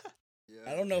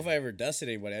 Yeah. I don't know if I ever dusted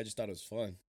anybody. I just thought it was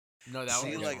fun. No, that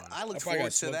See, was like fun. I look I probably got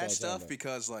forward to smoked all that the stuff time, though.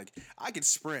 because like I could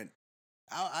sprint.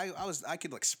 I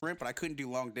could like sprint, but I couldn't do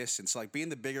long distance. Like being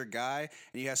the bigger guy,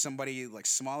 and you have somebody like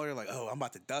smaller, like oh, I'm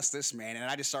about to dust this man, and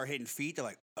I just start hitting feet. They're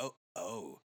like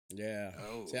oh, Yeah.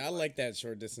 Oh, See, I like that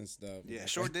short distance stuff. yeah, Like,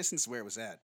 short distance where it was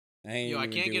at. I ain't Yo, I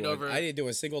even can't do get one- over- I didn't do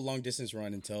a single long distance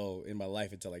run until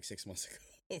like 6 months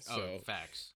ago. So Oh,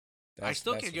 facts. I that's-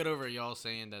 still that's can't get over y'all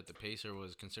saying that the pacer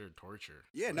was considered torture.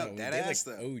 Yeah, no, Bro, that they ass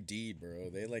like though. OD'd,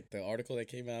 bro. They like the article that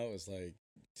came out was like,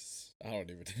 I don't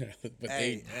even know, but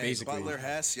Hey, they basically Butler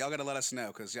Hess, y'all gotta let us know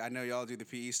because I know y'all do the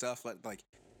PE stuff. But like,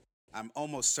 I'm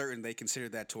almost certain they consider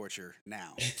that torture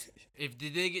now. If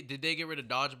did they get rid of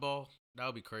dodgeball? That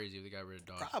would be crazy if they got rid of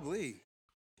dodgeball. Probably.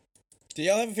 Do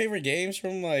y'all have favorite games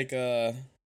from like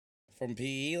from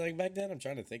PE like back then? I'm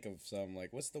trying to think of some.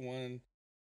 Like, what's the one?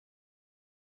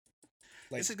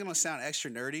 Like, This is gonna sound extra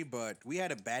nerdy, but we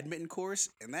had a badminton course,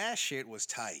 and that shit was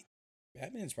tight.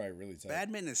 badminton's probably really tough.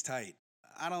 Badminton is tight.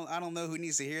 I don't know who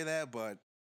needs to hear that, but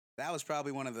that was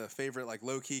probably one of the favorite like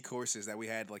low key courses that we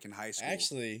had like in high school.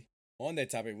 Actually, on that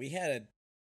topic, we had a.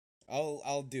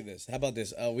 I'll do this. How about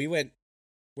this? We went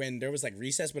when there was like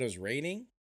recess, but it was raining.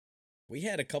 We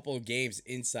had a couple of games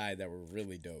inside that were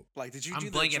really dope. like, did you I'm do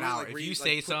the blanking joint, out. like, If where you like,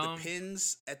 say put some- the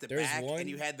pins at the There's back, one- and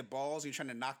you had the balls, and you're trying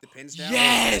to knock the pins down.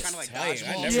 Yes! kind of like Tight.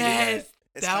 I dodgeball. never did Yes, that.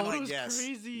 It's that kinda one like, was yes,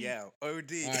 crazy. Yeah,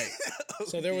 OD. All right.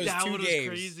 So there was That two one was games.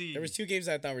 crazy. There was two games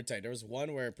that I thought were tight. There was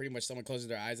one where pretty much someone closes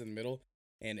their eyes in the middle,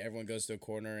 and everyone goes to a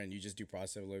corner, and you just do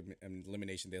process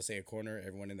elimination. They'll say a corner,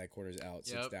 everyone in that corner is out,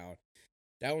 sits Yep. down.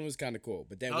 That one was kind of cool.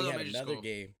 But then That was we had elementary another school.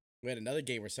 game. We had another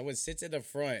game where someone sits in the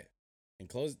front and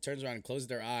turns around and closes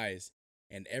their eyes,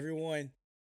 and everyone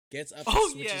gets up Oh,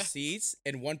 and switches yeah. seats,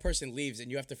 and one person leaves, and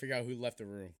you have to figure out who left the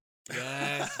room.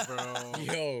 Yes, bro.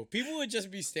 Yo, people would just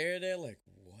be staring there like,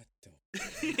 what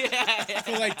the yeah.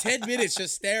 for like 10 minutes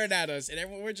just staring at us, and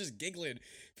everyone we're just giggling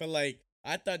for like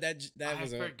I thought that I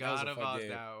was a forgot fun about game.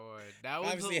 that one. That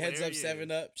was Obviously, heads up, hilarious.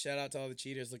 7-Up. Shout out to all the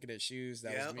cheaters looking at shoes.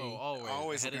 That was Yep. me. Oh, always.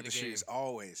 Always ahead looking of at the game. shoes.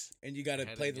 Always. And you got to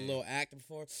Ahead of play the the game. little act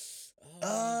before.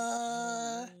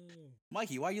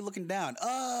 Mikey, why are you looking down?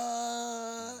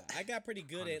 I got pretty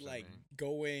good at 100%, like man.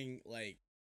 going like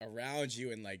around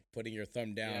you and like putting your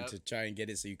thumb down Yep. to try and get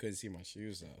it so you couldn't see my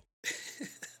shoes though.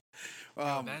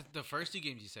 That the first 2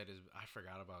 games you said is I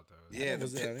forgot about those. Yeah, What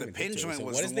was it? I didn't the even pin get to it. joint So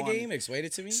was what the is the one- game? Explain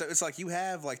it to me. So it's like you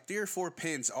have like 3 or 4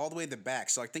 pins all the way in the back.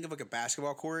 So like think of like a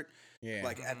basketball court. Yeah.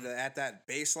 Like at that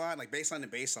baseline, like baseline to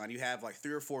baseline, you have like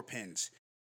 3 or 4 pins.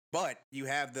 But you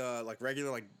have the like regular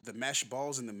like the mesh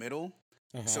balls in the middle.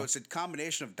 Uh-huh. So it's a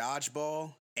combination of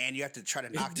dodgeball and you have to try to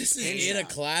knock This these is pins in a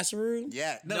down. classroom.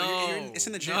 Yeah, no, it's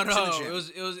in the gym. No, It's in the no, gym.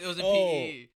 it was a Oh.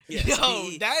 PE. Yeah, it's Yo,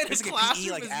 PE. that in It's a like a PE, classroom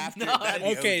like is after- nuts. that'd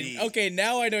be Okay, OD. okay,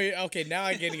 now I know. Okay, now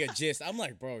I'm getting a gist. I'm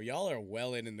like, bro, y'all are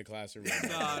well in the classroom. Right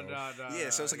now, No, bro. no. Yeah,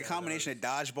 so it's like a combination of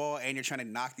dodgeball and you're trying to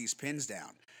knock these pins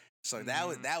down. So that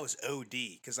was OD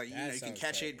because like That you can sounds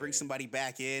catch tight, it, bring yeah. somebody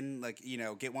back in, like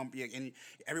get one, and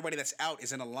everybody that's out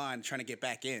is in a line trying to get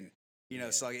back in.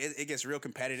 So like, it gets real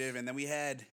competitive. And then we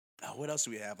had what else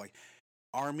do we have? Like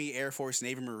Army, Air Force,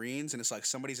 Navy, Marines, and it's like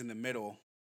somebody's in the middle,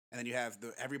 and then you have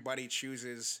everybody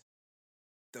chooses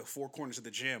the 4 corners of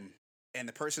the gym, and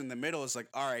the person in the middle is like,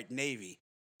 all right, Navy.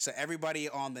 So everybody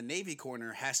on the Navy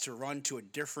corner has to run to a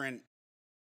different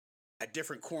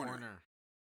corner.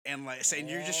 And like saying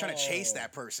you're just trying to chase Oh.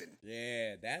 that person.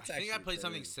 Yeah, that's I think I actually played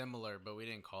something crazy. similar, but we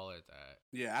didn't call it that.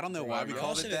 Yeah, I don't know Bro, why we y'all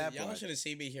called it shoulda- that. Y'all But should have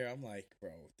seen me here. I'm like,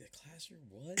 bro, the classroom,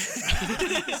 what?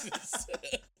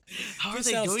 How are This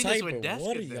they sounds doing tight, this with but desks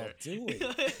what are in y'all there? doing?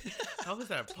 How is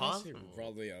that Classroom possible?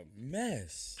 probably a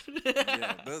mess.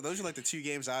 yeah, those are like the 2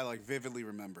 games I like vividly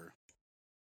remember.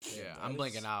 Yeah, that I'm is-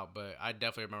 blanking out, but I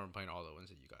definitely remember playing all the ones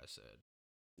that you guys said.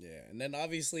 Yeah, and then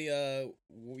obviously, it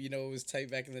was tight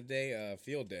back in the day.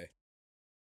 Field day,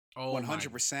 Oh,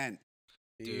 100%.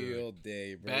 Dude. field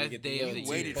day, bro. Best You get the day of little the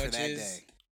two Waited for that punches. day.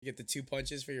 You get the 2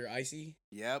 punches for your icy.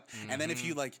 Yep. And then if Mhm.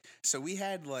 you like, so we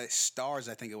had like stars.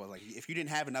 I think it was like if you didn't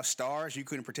have enough stars, you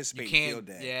couldn't You participate in can't. field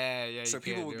day. Yeah. So you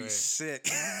people can't would do be it. sick.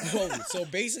 Oh, so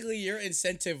basically, your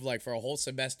incentive, like for a whole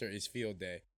semester, is field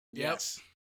day. Yep. Yes.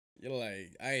 You're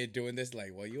like, I ain't doing this.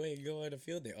 Like, well, you ain't going to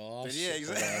field day. Oh, But shit, yeah,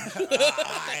 hold exactly.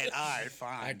 on. all right,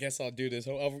 fine. I guess I'll do this.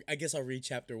 I guess I'll read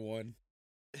chapter 1.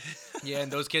 Yeah,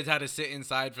 and those kids had to sit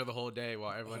inside for the whole day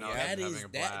while everyone else that was is- having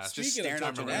a that- blast. Just Speaking of staring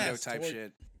out the torture, window that's type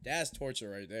shit. That's torture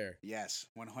right there. Yes,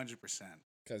 100%.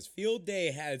 Because field day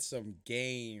had some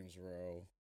games, bro.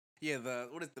 Yeah,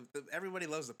 what is the everybody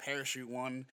loves the parachute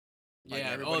one. Yeah,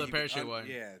 everybody the you could parachute one.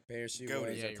 Yeah, Parachute Go to-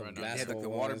 ones, yeah, like you the run down. you had like basketball the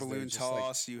water ones, they balloon were just, like,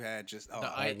 toss. You had just The water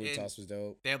I- balloon and- toss was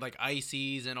dope. They had like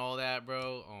ices and all that,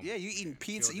 bro. Oh, yeah, you eating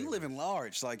pizza. Field You day live in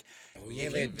large. Like Oh, yeah,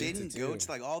 if they you had pizza, didn't go too.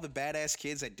 to like all the badass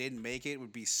kids that didn't make it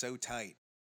would be so tight.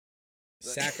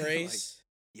 Sack like- race.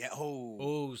 Yeah. Oh.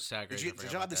 Oh, sack race, I Did forgot you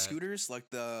have about the that. scooters like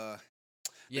the?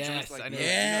 Yes, like, I know. You know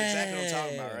exactly what I'm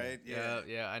talking about, Yeah. right?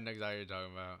 Yeah, I know exactly what you're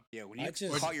talking about. Yeah, when I you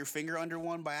just- caught your finger under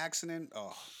one by accident,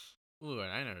 oh, Ooh,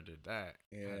 and I never did that.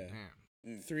 Yeah. God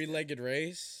damn. 3-legged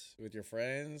race with your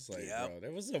friends. Like, Yep. bro,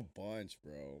 there was a bunch,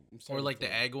 bro. I'm Or sorry like for-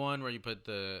 the egg one where you put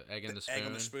the egg in the spoon. egg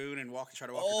on the spoon and try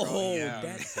to walk Oh, across. Yeah.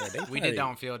 that, bro, they We probably- did that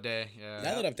on field day. Yeah.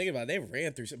 Now that I'm thinking about it, they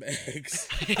ran through some eggs.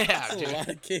 Yeah, That's a dude. lot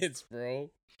of kids,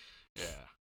 bro. Yeah.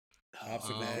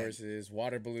 Obstacle man. courses,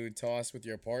 water balloon toss with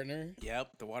your partner.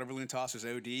 Yep, the water balloon toss was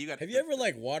OD. You got. Have you ever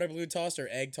like water balloon tossed or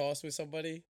egg tossed with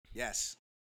somebody? Yes.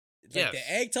 Like Yes.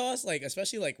 the egg toss, like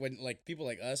especially like when like people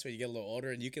like us when you get a little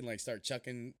older and you can like start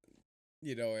chucking,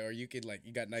 or you can like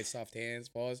you got nice soft hands,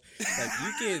 pause. Like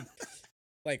you can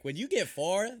like when you get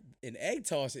far, an egg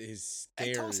toss is scary.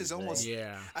 Egg toss is bro. almost-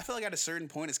 Yeah. I feel like at a certain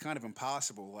point it's kind of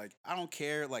impossible. Like I don't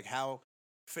care like how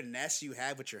finesse you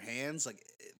have with your hands. Like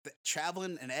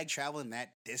an egg traveling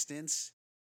that distance.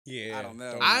 Yeah. I don't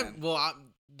know.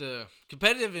 The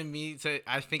competitive in me said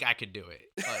I think I could do it.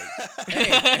 Like,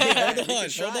 Hey, We hold can on,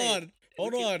 try hold it. on,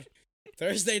 hold on.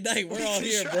 Thursday night, we're We all can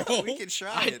here, try- bro. We can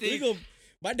try I it. think-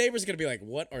 My neighbor's gonna be like,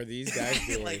 "What are these guys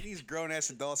doing?" like these grown ass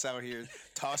adults out here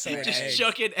tossing Like, their just eggs.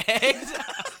 chucking eggs.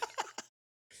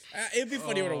 It'd be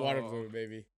funny with a water Oh. balloon,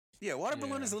 baby. Yeah, water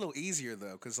balloon Yeah. is a little easier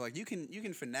though, because like you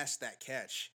can finesse that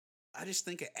catch. I just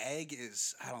think an egg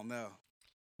is I don't know.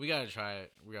 We gotta try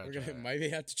it. We gotta We're try gonna it. maybe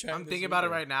have to try. I'm this thinking about it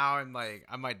weekend. right now, and like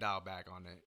I might dial back on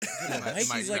it.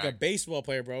 Mikey's like a baseball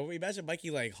player, bro. Imagine Mikey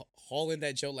like hauling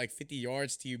that joke like 50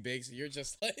 yards to you, big. So you're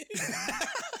just like,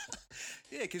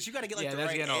 Yeah, because you got to get like Yeah, the that's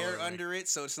right getting all air over me. under it,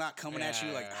 so it's not coming at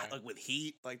you like Yeah. with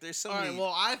heat. Like there's so All many. right,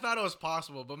 well, I thought it was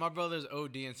possible, but my brother's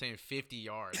OD and saying 50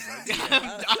 yards. Like,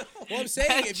 Well, I'm saying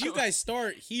That if you joke- guys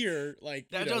start here, like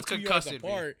That you know, joke's 2 yards concussing me.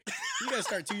 apart, you guys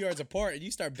start 2 yards apart, and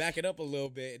you start backing up a little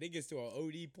bit, and it gets to an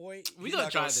OD point. we You're gonna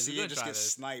not try gonna this. see We it gonna just try get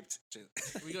this. sniped.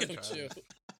 We gonna try Chill. this.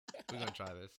 We're gonna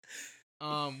try this.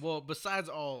 Well, besides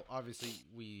all, obviously,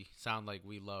 we sound like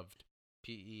we loved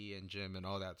PE and gym and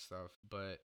all that stuff.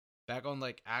 But back on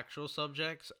like actual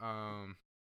subjects,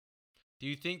 do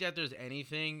you think that there's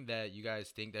anything that you guys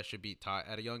think that should be taught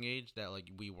at a young age that like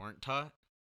we weren't taught?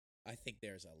 I think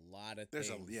there's a lot of There's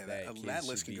a- things yeah, that that- kids that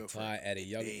list should can be go for taught at a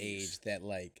young days. age that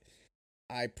like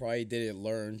I probably didn't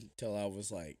learn till I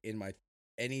was like in my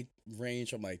any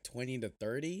range from like 20 to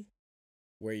 30,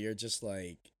 where you're just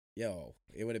like, yo,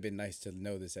 it would have been nice to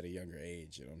know this at a younger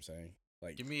age. You know what I'm saying?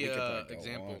 Like, Give me we could a probably go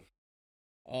example.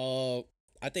 on.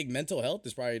 I think mental health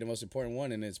is probably the most important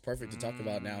one, and it's perfect to talk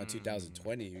about now in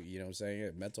 2020. You know what I'm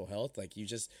saying? Mental health, like you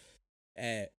just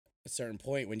at a certain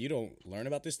point when you don't learn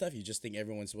about this stuff, you just think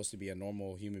everyone's supposed to be a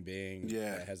normal human being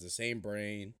that has the same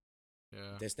brain, Yeah.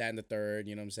 this, that, and the third.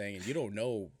 You know what I'm saying? And you don't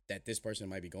know that this person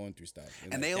might be going through stuff.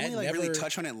 And like, they only that like really never-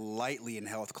 touch on it lightly in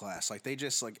health class. Like they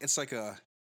just like it's like a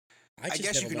I just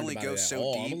guess you never can learned only about go it at so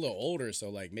all. I'm a deep. little older, so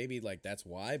like maybe like that's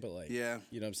why. But like, yeah.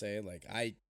 you know what I'm saying? Like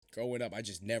growing up, I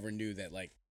just never knew that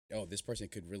like, oh, this person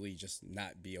could really just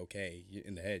not be okay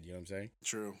in the head. You know what I'm saying?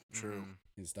 True. Mhm.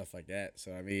 And stuff like that.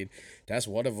 So I mean, that's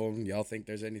one of them. Y'all think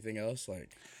there's anything else?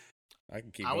 Like, I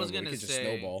can keep. I was going, but we gonna could just say-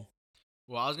 snowball.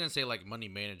 Well, I was gonna say like money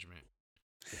management,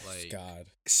 like God,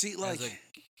 See, like as a-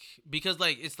 because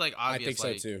like it's like I obvious. think so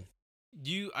like, too.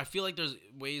 I feel like there's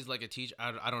ways like a teacher.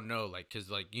 I don't know, like because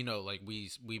like you know like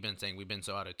we've been saying we've been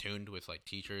so out of tuned with like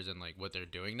teachers and like what they're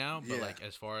doing now. But Yeah. like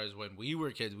as far as when we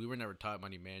were kids, we were never taught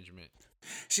money management.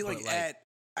 See, like, But, like- at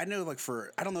I know, like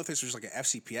I don't know if this was like an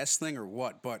FCPS thing or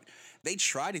what, but they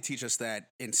tried to teach us that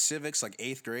in civics, like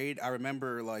 8th grade. I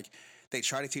remember like they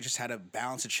tried to teach us how to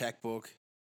balance a checkbook.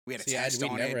 We had a See, test we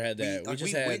on never it. had that. We just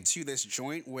we had- went to this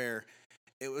joint where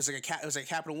it was like it was like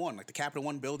Capital One, like the Capital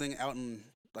One building out in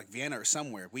like Vienna or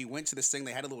somewhere. We went to this thing.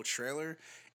 They had a little trailer,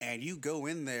 and you go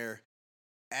in there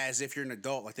as if you're an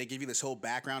adult. Like they give you this whole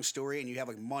background story, and you have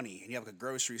like money, and you have like a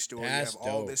grocery store, That's you have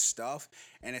all dope. this stuff,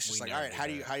 and it's just We like, all never right,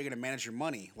 did how are that. you gonna manage your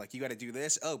money? Like you got to do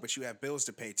this. Oh, but you have bills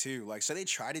to pay too. Like so, they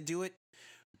try to do it,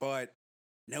 but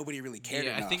nobody really cared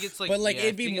Yeah, enough. I think it's like. But, like, yeah, I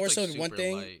it'd be think more it's, like, so one super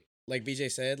thing- light. Like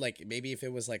BJ said, like maybe if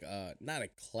it was like not a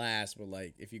class, but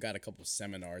like if you got a couple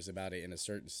seminars about it in a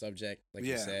certain subject, like you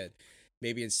Yeah. said,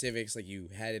 maybe in civics, like you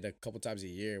had it a couple times a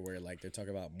year where like they're talking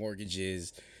about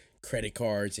mortgages, credit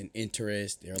cards, and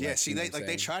interest. Or, Yeah, like, see, you know they what I'm like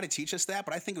they saying? try to teach us that,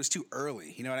 but I think it was too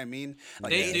early. You know what I mean?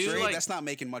 Like They 8th do, grade, like- that's not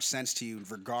making much sense to you,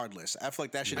 regardless. I feel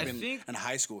like that should have I been think- a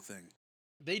high school thing.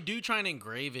 They do try and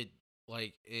engrave it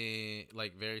like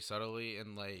like very subtly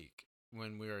and like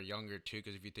when we were younger too.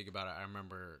 Because if you think about it, I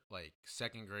remember like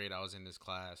 2nd grade, I was in this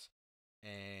class,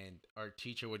 and our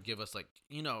teacher would give us like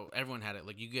everyone had it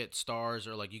like you get stars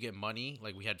or like you get money.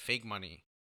 Like we had fake money,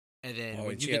 and then Oh,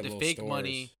 when and you she get had the little fake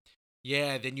money. stores.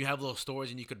 Yeah, then you have little stores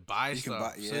and you could buy You can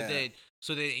stuff. buy- yeah.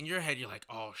 So then in your head you're like,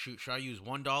 oh shoot, should I use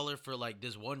 $1 for like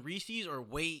this one Reese's or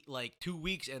wait like 2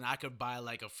 weeks and I could buy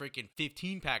like a freaking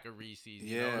 15-pack of Reese's,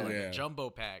 you know, or like Yeah. a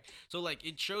jumbo pack. So like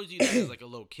it shows you that as like a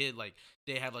little kid, like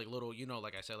they have like little,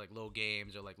 like I said, like little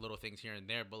games or like little things here and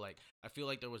there. But like I feel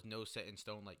like there was no set in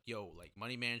stone, like like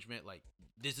money management, like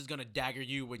this is gonna dagger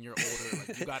you when you're older.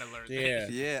 Like you gotta learn Yeah. this.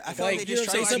 Yeah, I Like, feel like you they know just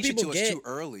what I'm tried saying? to Some teach it to people us get- too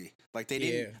early. Like they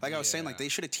didn't. Yeah. Like I was saying, like Yeah. they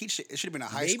should have teach it. It should have been a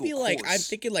high school Maybe like course. I'm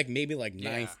thinking like maybe like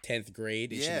Yeah. 9th, 10th grade.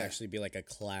 It should Yeah. actually be like a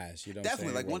class. You know, what I'm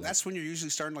Definitely, saying? like Where, that's when you're usually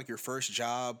starting like your first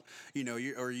job, you know,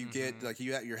 you get like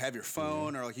you have your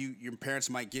phone or like your parents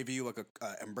might give you like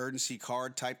a emergency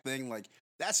card type thing. Like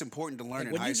that's important to learn like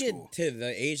in when high you school. get to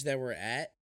the age that we're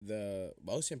at, the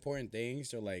most important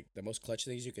things or like the most clutch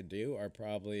things you could do are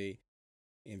probably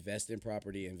invest in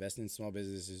property, invest in small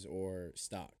businesses, or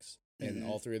stocks. And Mhm.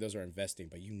 all three of those are investing,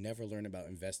 but you never learn about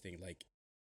investing like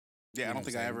Yeah, I you don't know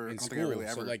think what I I'm ever. I saying, don't in think I really school.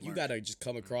 ever. So like you learned. gotta just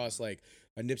come across like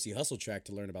a Nipsey Hustle track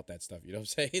to learn about that stuff. You know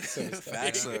what I'm saying? So it's like-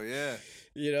 Facts though, yeah.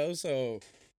 You know, so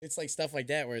it's like stuff like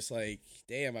that where it's like,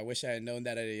 damn, I wish I had known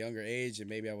that at a younger age and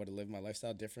maybe I would have lived my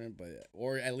lifestyle different, but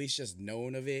or at least just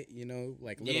known of it, you know,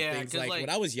 like little Yeah, things 'cause, like, like- when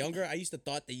I was younger, I used to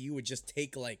thought that you would just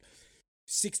take like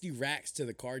 60 racks to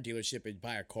the car dealership and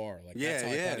buy a car. Like that's Yeah,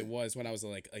 how I yeah. thought it was when I was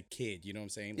like a kid, you know what I'm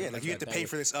saying? Yeah, like that's you what have to I pay thought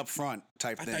for this upfront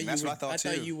type I thing. thought That's you what would, I thought too.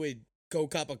 thought you would go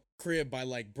cop a crib by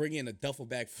like bringing a duffel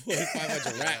bag full of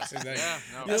 500 racks. And, like, Yeah,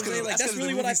 no. you know what I'm saying? Like, that's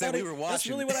really what I thought. That's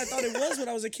really what I thought it was when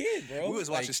I was a kid, bro. We was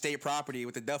watching State Property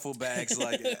with the duffel bags,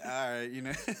 like, all right, you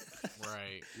know.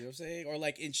 Right. You know what I'm saying? Or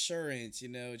like insurance, you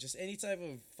know, just any type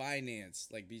of finance,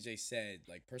 like BJ said,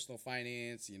 like personal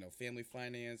finance, you know, family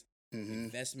finance,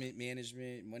 investment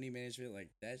management, money management, like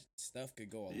that stuff could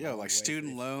go a long like way.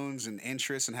 student loans and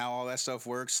interest and how all that stuff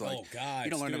works. Like, Oh God,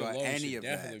 you don't learn student about loans any should of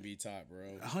definitely that. be taught,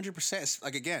 bro. 100%.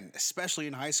 Like, again, especially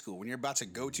in high school when you're about to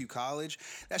go to college,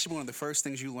 that should be one of the first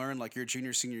things you learn, like your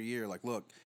junior, senior year. Like, look,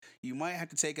 you might have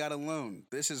to take out a loan.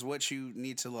 This is what you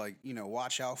need to, like, you know,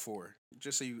 watch out for,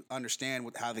 just so you understand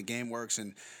how the game works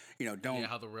and, you know, don't. Yeah,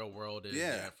 how the real world is.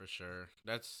 Yeah. Yeah, for sure.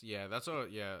 That's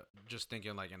what. Yeah, just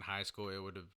thinking like in high school, it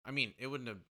would have. I mean, it wouldn't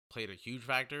have played a huge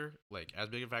factor, like as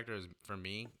big a factor as for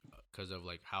me, because of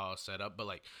like how I was set up. But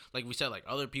like we said, like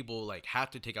other people like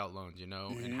have to take out loans, you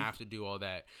know, and have to do all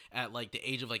that at like the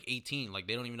age of like 18. Like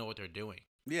they don't even know what they're doing.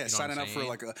 Yeah, You know signing what up I'm for saying?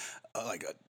 like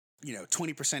a you know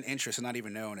 20% interest and not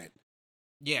even knowing it.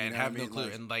 Yeah, You and know what have I no mean?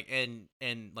 clue. Like-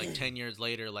 And like 10 years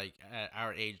later, like at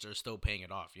our age, they're still paying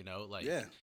it off. You know, like Yeah.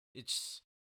 it's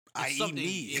I.e. something-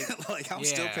 me, like I'm yeah.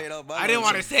 still paying up. I didn't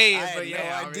want to say I it, had but no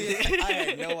yeah, idea. I mean- I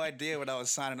had no idea what I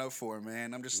was signing up for,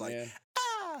 man. I'm just like,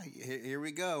 Yeah. here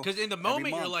we go. Because in the Every moment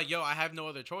you're month. like, yo, I have no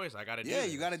other choice. I gotta do Yeah,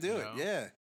 this, you got to do it. know? Yeah.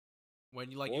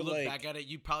 When you like Or you look like- back at it,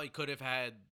 you probably could have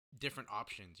had different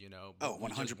options, you know. Oh, we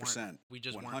just 100%. weren't- We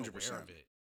just weren't 100%. aware of it.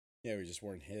 Yeah, we just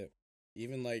weren't hip.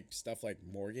 Even like stuff like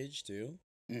mortgage too.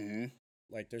 Mm-hmm.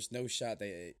 Like, there's no shot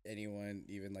that anyone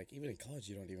even in college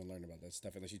you don't even learn about that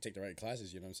stuff unless you take the right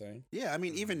classes. You know what I'm saying? Yeah, I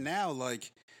mean, even now,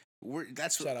 like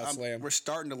Shout out Slam. we're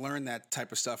starting to learn that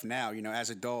type of stuff now. You know,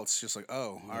 as adults, just like,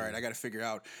 oh, all right, I got to figure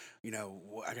out. You know,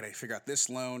 I got to figure out this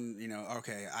loan. You know,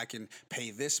 okay, I can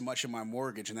pay this much of my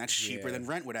mortgage, and that's cheaper Yeah. than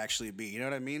rent would actually be. You know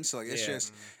what I mean? So like, it's Yeah.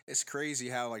 just it's crazy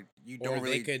how like you Or don't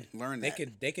really they could learn They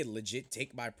that. could legit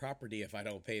take my property if I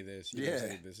don't pay this. You know what I'm Yeah.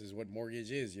 saying? This is what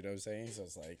mortgage is. You know what I'm saying? So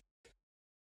it's like,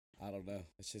 I don't know.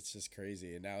 It's just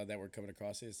crazy. And now that we're coming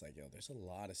across it, it's like, yo, there's a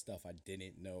lot of stuff I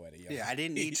didn't know at a young Yeah, I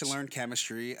didn't need to age. learn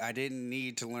chemistry. I didn't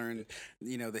need to learn,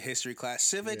 you know, the history class.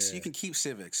 Civics, Yeah. you can keep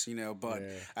civics, you know, but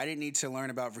Yeah. I didn't need to learn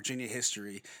about Virginia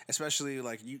history, especially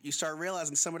like you start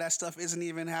realizing some of that stuff isn't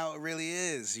even how it really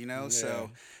is, you know? So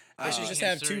I should Uh, just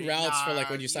have history- two routes for like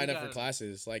nah, when you sign you up for gotta-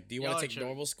 classes. Like, do you y'all want to take should-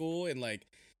 normal school and like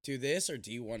do this, or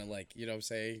do you want to like, you know what I'm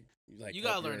saying? Like, You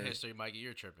gotta help learn your- history, Mikey.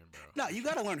 You're tripping, bro. no, you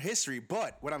got to learn history,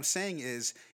 but what I'm saying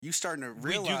is you starting to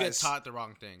We realize do get taught the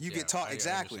wrong things. you yeah, get taught I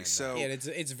exactly. understand So Yeah, and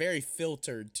it's very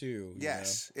filtered too. you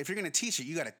yes, if you're going to teach it,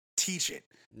 you got to teach it.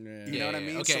 know? Yeah. You know what I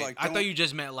mean? Okay, So, like, I thought don't- you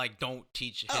just meant like don't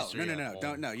teach Oh, history. no, at no, home.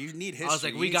 don't no. You need history. I was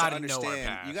like, You we need to gotta know our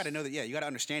understand. You got to past. know that. Yeah, you got to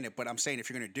understand it. But I'm saying if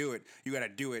you're going to do it, you got to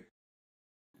do it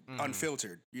Mhm.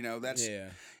 unfiltered. You know, that's Yeah.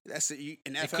 that's the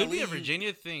an It FLE. could be a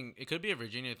Virginia thing. It could be a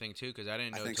Virginia thing too, because I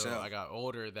didn't I know think until so. I got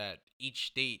older that each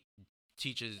state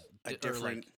teaches a or,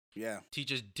 different. like, Yeah,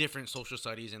 teaches different social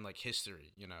studies and like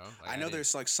history. You know, like, I know didn't-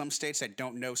 there's like some states that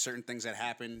don't know certain things that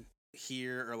happen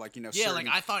here, or like Yeah, certain, like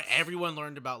I thought everyone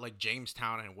learned about like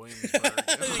Jamestown and Williamsburg.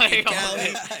 like, all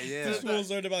Cali. that. Yeah. Two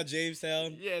schools learned about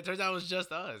Jamestown. Yeah, it turns out it was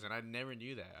just us, and I never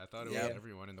knew that. I thought it Yeah. was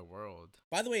everyone in the world.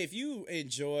 By the way, if you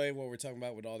enjoy what we're talking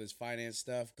about with all this finance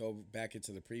stuff, go back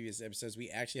into the previous episodes. We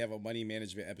actually have a money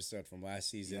management episode from last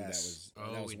season Yes.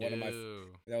 Oh, that was we one do. of my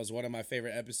that was one of my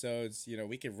favorite episodes. You know,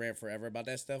 we could rant forever about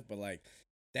that stuff, but like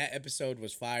that episode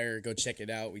was fire. Go check it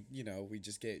out. We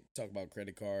just talk about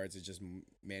credit cards and just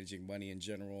managing money in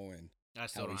general. And I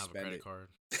still how we don't have a spend credit it. card.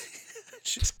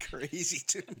 it's just crazy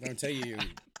to me. I'm telling you,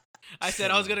 I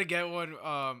said I was gonna get one,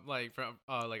 like from,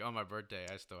 like on my birthday.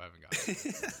 I still haven't got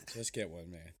it. just get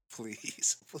one, man.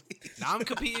 please. Now I'm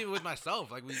competing with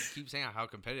myself. Like we keep saying how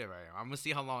competitive I am. I'm gonna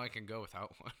see how long I can go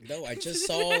without one. No, I just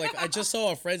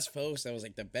saw a friend's post that was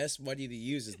like the best money to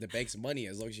use is the bank's money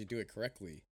as long as you do it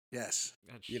correctly. Yes.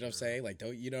 That's You know what I'm true. saying? Like,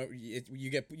 don't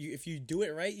if you do it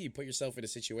right, you put yourself in a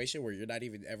situation where you're not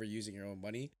even ever using your own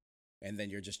money, and then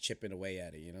you're just chipping away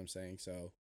at it. You know what I'm saying?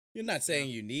 So you're not saying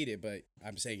you need it, but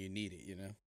I'm saying you need it. You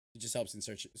know, it just helps in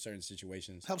certain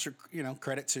situations. Helps your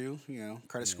credit too.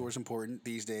 Credit score is important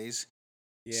these days.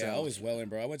 Yeah, So- I was welling,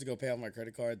 bro. I went to go pay off my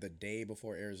credit card the day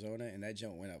before Arizona, and that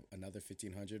jump went up another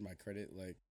 $1,500. My credit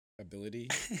ability.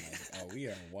 And I was like, oh, we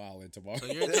are wilding tomorrow. So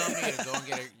you're telling me to go and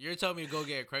get a, you're telling me to go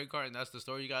get a credit card, and that's the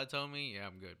story you gotta tell me? Yeah,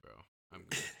 I'm good, bro. I'm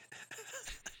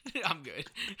good. I'm good.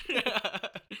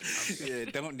 Yeah,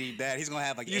 don't need that. He's gonna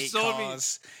have like You 8 sold me-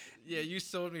 calls. Yeah, you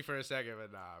sold me for a second,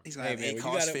 but nah. He's gonna Hey, have man, 8 when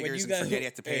cost figures and forget he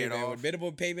have to pay hey, it man, off. when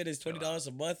minimum payment is $20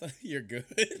 a month, you're good.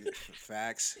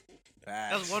 Facts.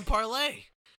 That's one parlay.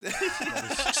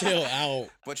 Just chill out.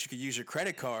 But you could use your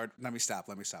credit card. Let me stop.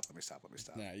 Nah,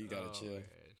 you gotta chill. man.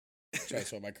 Try to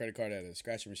swipe my credit card at a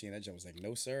scratching machine. That jump was like,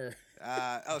 no, sir.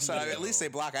 So at least they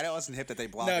block. I wasn't hip that they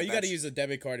block. No, it. you got to use a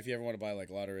debit card if you ever want to buy like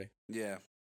lottery. Yeah,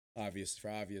 For obvious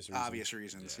reasons. obvious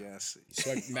reasons. Yeah. Yes, You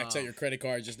swipe, max out your credit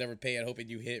card, just never pay it, hoping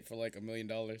you hit for like $1 million.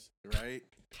 right.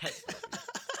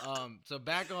 So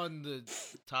back on the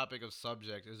topic of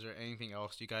subject, is there anything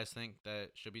else you guys think that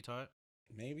should be taught?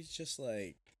 Maybe it's just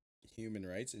like human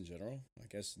rights in general. I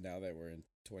guess now that we're in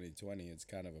 2020, it's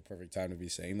kind of a perfect time to be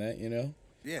saying that, you know?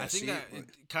 Yeah, I think that it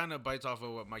kind of bites off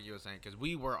of what Mikey was saying, because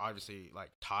we were obviously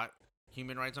like taught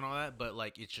human rights and all that, but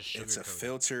like it's just it's a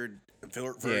sugar-coated.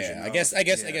 filtered version. Yeah, I of- guess yeah.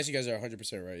 you guys are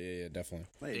 100% right. Yeah, definitely.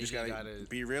 Hey, you just gotta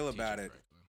be real about it.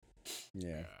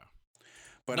 Yeah.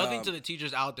 But nothing to the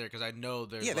teachers out there, because I know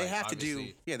there's yeah, they like, have to do.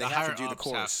 obviously, Yeah, they the have to do the higher-ups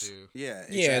have course. to. Yeah, Yeah, and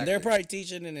exactly. they're probably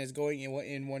teaching and it's going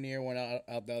in one ear, one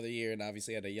out the other ear. And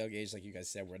obviously at a young age, like you guys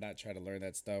said, we're not trying to learn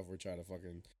that stuff. We're trying to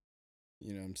fucking,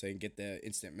 you know what I'm saying, get the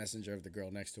instant messenger of the girl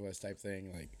next to us type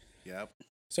thing. Like, Yep.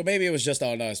 so maybe it was just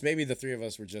on us. Maybe the three of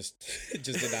us were just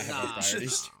did not have our Nah.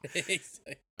 priorities straight.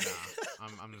 Nah,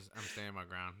 I'm staying my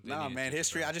ground. They Nah, need to man, teach us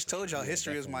history. that I just for told sure. y'all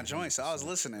history was my definitely, joint, so I was 100%.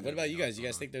 listening. What about you guys? You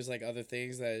guys think there's like other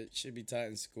things that should be taught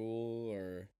in school,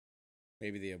 or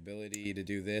maybe the ability to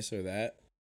do this or that?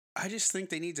 I just think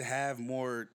they need to have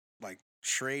more like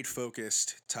trade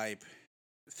focused type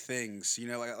things. You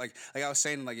know, like I was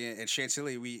saying, like in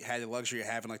Chantilly, we had the luxury of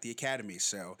having like the academy,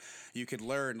 so you could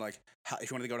learn like how,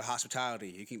 if you wanted to go to hospitality,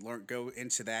 you can go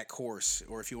into that course,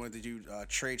 or if you wanted to do a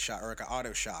trade shop or like an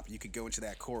auto shop, you could go into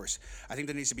that course. I think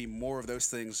there needs to be more of those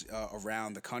things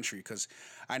around the country, because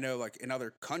I know like in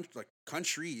other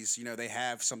countries, you know, they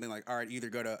have something like, all right, either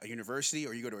go to a university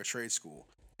or you go to a trade school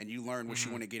and you learn what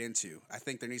you want to get into. I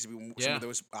think there needs to be some Yeah. of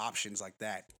those options like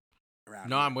that around.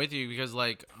 No, here. I'm with you, because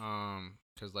like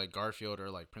Garfield or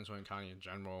like Prince William County in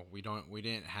general, we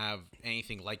didn't have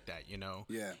anything like that, you know.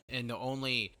 Yeah. And the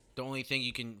only thing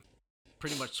you can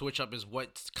pretty much switch up is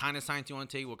what kind of science you want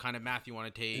to take, what kind of math you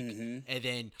want to take, Mhm. and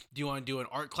then do you want to do an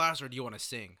art class or do you want to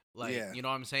sing? Like, Yeah. you know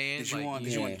what I'm saying? Did you Like,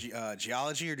 want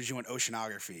geology or did you want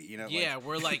oceanography? You know, yeah, like,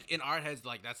 we're like in our heads,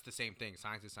 like that's the same thing.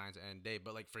 Science is science at the end of the day.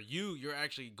 But like for you, you're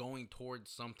actually going towards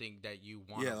something that you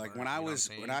want. yeah, like when I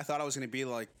thought I was going to be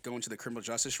like going to the criminal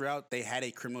justice route, they had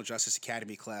a criminal justice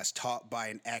academy class taught by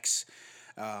an ex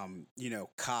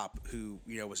cop who,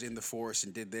 you know, was in the force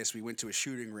and did this. We went to a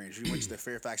shooting range. We went to the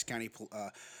Fairfax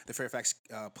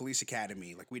Police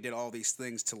Academy. Like we did all these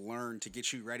things to learn, to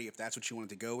get you ready if that's what you wanted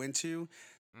to go into.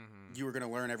 You were going to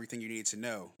learn everything you needed to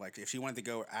know. Like if you wanted to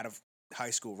go out of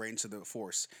high school right into the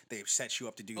force, they set you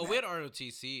up to do that. we had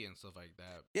ROTC and stuff like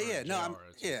that. Yeah, or no,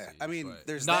 JROTC, I mean, but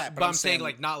there's not, that, but I'm saying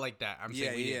like not like that. I'm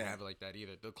saying we yeah. didn't have it like that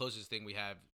either. The closest thing we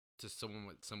have to someone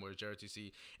with similar to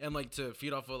JROTC, and like to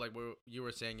feed off of like what you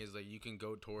were saying is like you can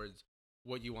go towards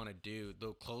what you want to do.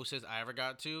 The closest I ever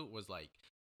got to was like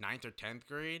 9th or 10th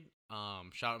grade.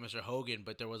 Shout out Mr. Hogan,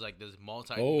 but there was like this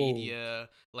multimedia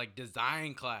like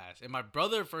design class, and my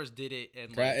brother first did it, and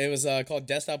like, It was called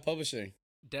Desktop Publishing.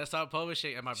 desktop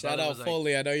publishing, and my Shout brother out was like,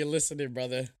 Foley. I know you're listening,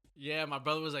 brother. yeah, my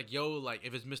brother was like, yo, like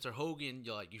if it's Mr. Hogan,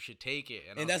 you're like you should take it,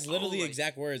 And I was that's like, literally oh, like,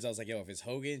 exact words. I was like, yo, if it's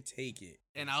Hogan, take it.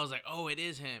 and I was like, oh, it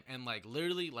is him, and like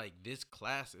literally like this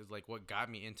class is like what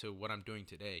got me into what I'm doing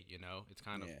today. You know, it's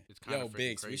kind of Yo, freaking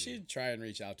Biggs, crazy. we should try and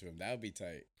reach out to him. That would be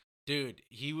tight. Dude,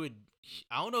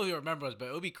 I don't know if he remembers, but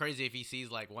it would be crazy if he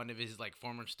sees like one of his like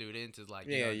former students is like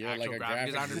Yeah, you know, you're an like actual a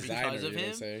graphic graphic designer because of you know what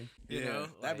I'm him. saying? You know,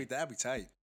 that'd be tight.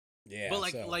 Yeah. But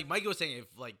like so- like Mikey was saying, if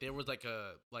like there was like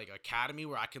a academy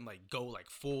where I can like go like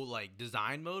full like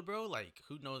design mode, bro, like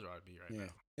who knows where I'd be right yeah.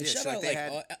 now. And Yeah, shout so, like, out they like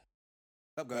had- go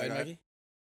Oh, go ahead, ahead. Mikey.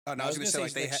 Oh, no, I was gonna say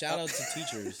like they had. shout out to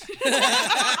teachers.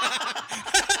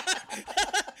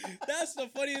 That's the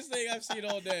funniest thing I've seen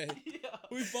all day.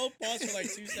 We both paused for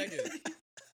like 2 seconds.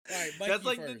 All right, Mikey That's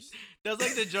like first. that's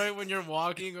like the joint when you're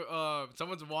walking,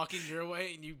 someone's walking your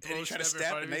way and you And you both try to in step,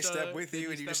 front and of they each step other, with then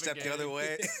you, and you just step the again. other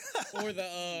way. Or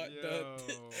the Yo.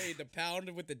 the pound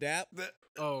with the dap.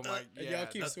 Oh my, And yeah, y'all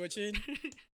keep that's- switching.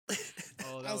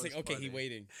 Oh, I was like, okay, he funny.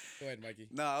 waiting. Go ahead, Mikey.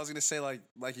 No, I was gonna say like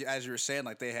as you were saying,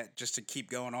 like they had, just to keep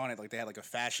going on it, like they had like a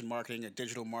fashion marketing, a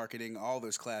digital marketing, all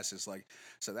those classes. Like,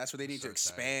 so that's what they need to So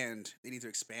exciting. expand. They need to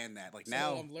expand that. Like So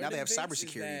now I'm they have learning things is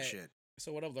cybersecurity and that- shit.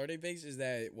 So what I'm learning, Biggs, is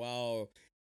that while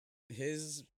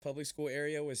his public school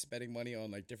area was spending money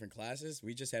on like different classes,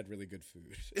 we just had really good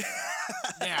food.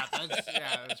 Yeah,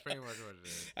 that's pretty much what it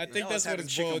is. I think I that's was what having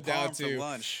it's chicken boiled down parm for to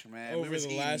lunch, man. We over was the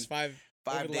eating last five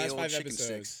five-day-old episodes. chicken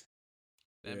sticks.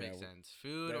 That Yeah, makes sense.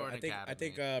 Food Yeah, or an academy. I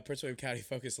think Prince William County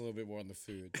focused a little bit more on the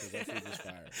food because that food was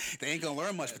fire. They ain't gonna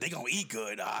learn much, but they gonna eat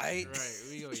good, all right? Right,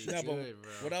 we gonna eat No, but good,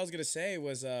 bro. what I was gonna say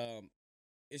was,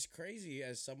 it's crazy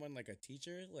as someone like a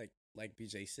teacher, like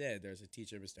BJ said, there's a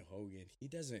teacher, Mr. Hogan. He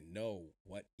doesn't know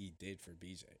what he did for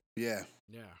BJ. Yeah.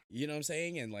 Yeah. You know what I'm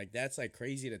saying? And like that's like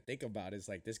crazy to think about. It's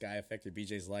like this guy affected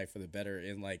BJ's life for the better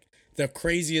in like the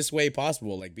craziest way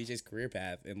possible, like BJ's career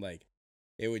path, and like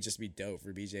it would just be dope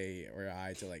for BJ or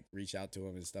I to like reach out to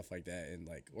him and stuff like that, and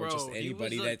like or just Bro, he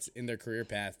anybody was, like- that's in their career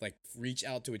path, like reach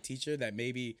out to a teacher that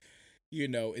maybe you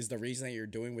know is the reason that you're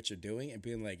doing what you're doing, and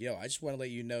being like, yo, I just want to let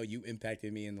you know you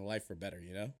impacted me in the life for better.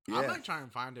 You know? I Yeah. might try and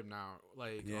find him now,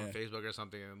 like Yeah. on Facebook or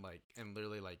something, and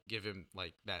literally like give him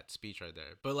like that speech right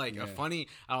there. But like Yeah. a funny,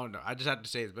 I don't know. I just have to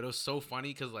say this, but it was so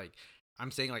funny because like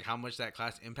I'm saying like how much that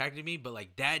class impacted me, but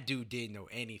like that dude didn't know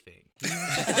anything.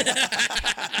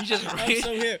 He just I'm ran,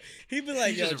 so hip. He'd be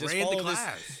like, he yo, just just ran the follow this.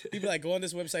 class. He'd be like, go on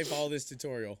this website, follow this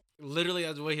tutorial. Literally,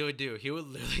 that's what he would do. He would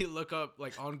literally look up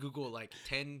like on Google like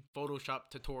 10 Photoshop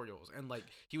tutorials, and like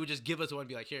he would just give us one and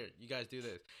be like, "Here, you guys do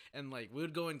this." And like we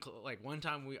would go in like one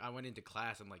time I went into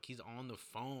class and like he's on the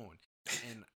phone,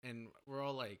 and we're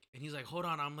all like, and he's like, "Hold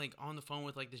on, I'm like on the phone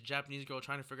with like this Japanese girl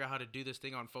trying to figure out how to do this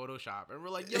thing on Photoshop," and we're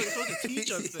like, "Yo, you're supposed to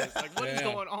teach us this. Like, what is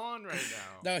Yeah. going on right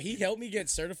now?" No, he helped me get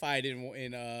certified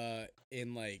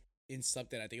in like in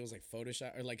something. I think it was like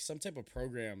Photoshop or like some type of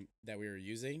program that we were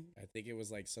using. I think it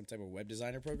was like some type of web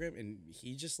designer program, and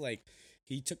he just like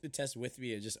he took the test with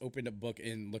me and just opened a book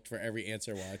and looked for every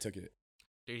answer while I took it.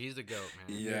 Dude, he's the goat,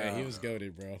 man. Yeah, he Yeah. was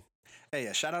goated, bro. Hey,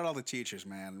 yeah. Shout out all the teachers,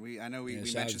 man. I know we Yeah, shout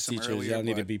out mentioned to some teachers. earlier. Y'all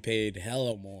need to but be paid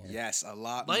hella more. yes, a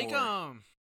lot Like more.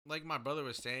 like my brother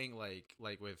was saying, like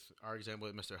with our example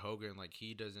with Mr. Hogan, like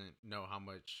he doesn't know how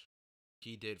much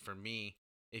he did for me.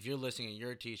 If you're listening and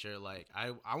you're a teacher, like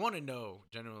I want to know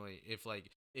generally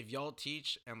if y'all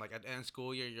teach and like at the end of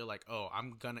school year you're like, oh,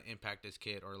 I'm gonna impact this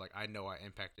kid, or like I know I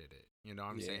impacted it. You know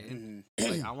what I'm Yeah. saying? Mhm.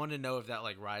 Like I want to know if that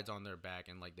like rides on their back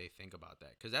and like they think about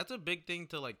that, because that's a big thing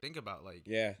to like think about. Like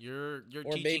Yeah. you're Or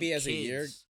teaching maybe as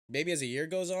kids. a year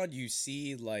goes on, you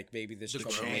see like maybe this The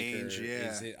troublemaker change,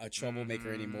 yeah. isn't a troublemaker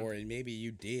Mhm. anymore, and maybe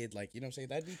you did like, you know what I'm saying,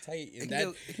 that'd be tight. It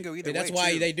And can go either and that's way,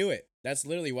 why too. they do it. That's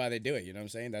literally why they do it. You know what I'm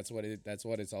saying? That's what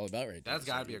it's all about, right there. That's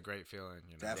gotta So, be a great feeling.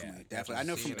 You know? Definitely, Yeah, definitely. I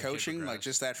know Seeing from a kid coaching, like progress.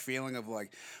 just that feeling of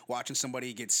like watching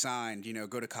somebody get signed, you know,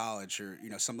 go to college or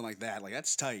something like that. Like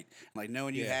that's tight. Like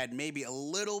knowing you Yeah. had maybe a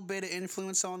little bit of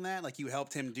influence on that, like you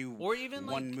helped him do Or even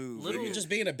one like move. little, Just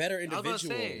being a better I was about to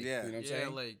individual. say, You know what I'm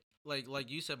saying?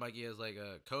 like you said, Mikey, as like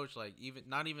a coach, like even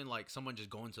not even like someone just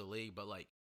going to the league, but like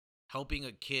helping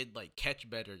a kid like catch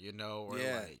better, you know, or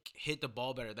Yeah. like hit the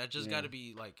ball better. That just Yeah. got to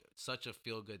be like such a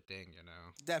feel good thing, you know.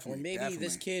 Or Definitely. maybe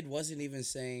this kid wasn't even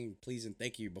saying please and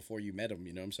thank you before you met him.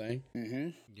 You know what I'm saying? Mm-hmm.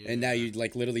 Yeah. And now you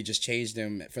like literally just changed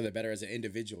him for the better as an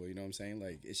individual. You know what I'm saying?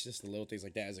 Like it's just the little things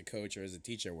like that as a coach or as a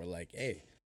teacher. We're like, hey,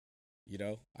 you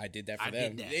know, I did that for I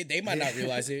them. did that. They might not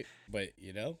realize it, but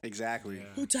you know, Exactly. Yeah.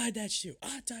 who tied that shoe?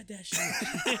 I tied that shoe.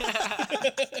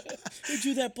 Who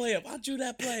drew that play up? I drew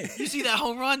that play. You see that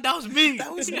home run? That was me.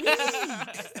 That was me.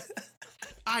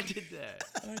 I did that.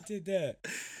 I did that.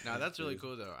 No, that's really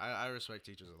cool though. I respect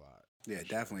teachers a lot. Yeah,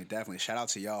 definitely, definitely. Shout out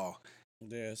to y'all.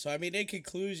 Yeah. So I mean, in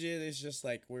conclusion, it's just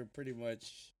like we're pretty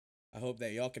much. I hope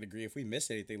that y'all can agree. If we miss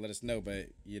anything, let us know. But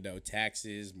you know,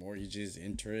 taxes, mortgages,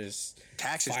 interest,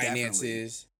 Taxes,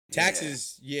 finances, Yeah.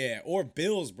 taxes, yeah, or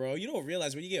bills, bro. You don't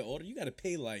realize when you get older, you got to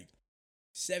pay like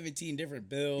 17 different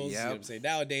bills. You know what I'm Yep. saying?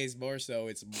 Nowadays, more so,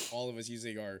 it's all of us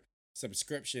using our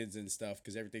subscriptions and stuff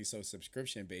because everything's so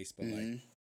subscription based. But like, Mhm.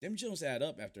 them jones add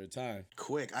up after a time.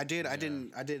 Quick. I did. Yeah.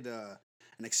 I did an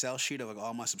Excel sheet of like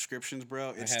all my subscriptions,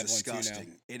 bro. It's have one too now.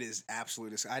 disgusting. It is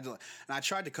absolutely disgusting. And I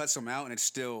tried to cut some out, and it's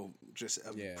still just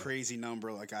a Yeah. crazy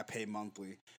number. Like I pay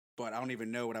monthly, but I don't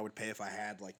even know what I would pay if I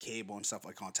had like cable and stuff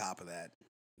like on top of that.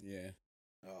 Yeah.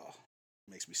 Oh,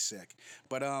 makes me sick.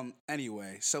 But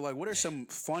anyway, so like, what are some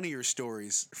funnier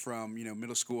stories from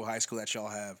middle school, high school that y'all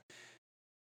have?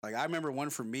 Like I remember one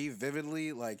for me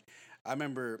vividly. Like I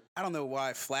remember, I don't know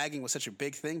why flagging was such a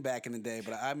big thing back in the day,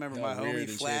 but I remember my Y'all weird homie in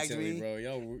flagged Chantilly, me. bro.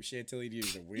 Yo, Chantilly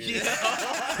dudes are weird.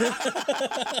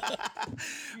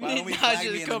 My Did homie not flagged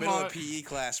just me in the come middle on. of PE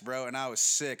class, bro, and I was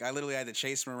sick. I literally had to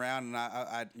chase him around, and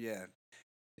I yeah,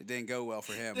 it didn't go well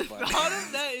for him. The But thought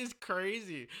of that is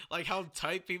crazy. Like how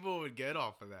tight people would get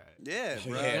off of that. yeah, Oh,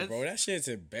 bro. yeah, That's- bro. That shit's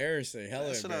embarrassing. Hella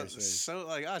That's what I embarrassing. was so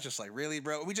like. I was just like, really,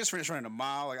 bro. We just finished running a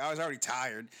mile. Like I was already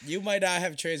tired. You might not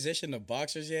have transitioned to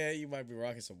boxers yet. You might be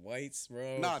rocking some whites,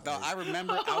 bro. No, dog, I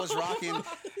remember I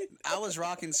was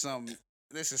rocking some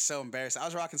This is so embarrassing. I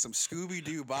was rocking some Scooby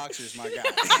Doo boxers, my guy.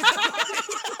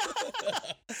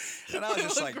 And I was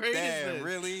just What like, grade is damn, this?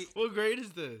 really? What grade is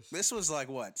this? This was like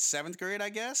what, 7th grade, I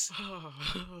guess.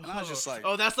 And I was just like-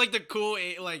 oh, that's like the cool,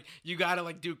 like you gotta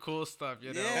like do cool stuff,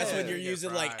 you know? Yeah. That's when Yeah. you're Get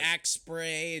using like fried. Axe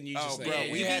spray and you Oh, just like, bro,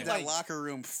 yeah, we you had need, that like- locker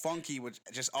room funky with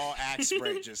just all Axe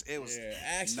spray. Just it was yeah,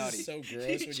 Axe nutty. is so gross You when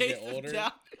you chased get him older.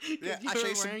 down 'cause Yeah, you I were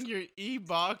chased him- wearing your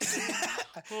E-box.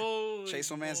 Holy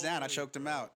chased my man's down. I moly, choked him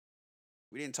bro. out.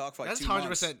 We didn't talk for like That's 2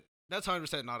 months. That's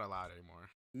 100% not allowed anymore.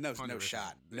 No 100%.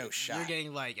 shot. No You're shot.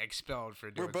 getting like expelled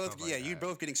for doing We're both stuff like yeah. that. You're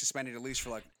both getting suspended at least for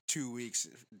like 2 weeks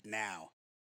now.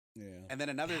 Yeah. And then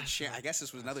another, That's I guess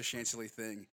this was another that's funny. Chancelly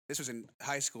thing. This was in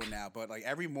high school now, but like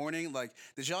every morning, like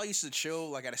did y'all used to chill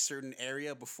like at a certain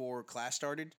area before class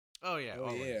started? Oh yeah. Oh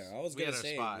always. yeah, I was We had gonna our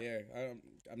say spot. yeah.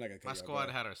 I'm not gonna. cut My you off, squad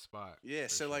go. had our spot. Yeah. for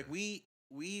So like sure.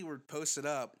 we were posted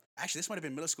up. Actually, this might have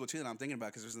been middle school too. That I'm thinking about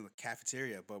because it was in the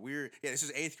cafeteria. But we were this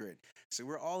was 8th grade. So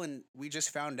we're all in. We just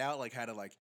found out like how to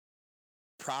like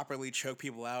properly choke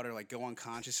people out or like go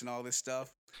unconscious and all this stuff.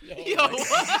 Yo, Yo, like-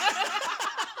 what?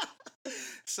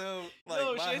 So like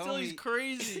Yo, my Chancelly's homie,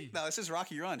 crazy. no, this is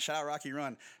Rocky Run. Shout out Rocky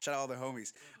Run. Shout out all the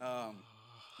homies.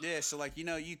 Yeah, so like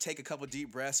you take a couple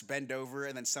deep breaths, bend over,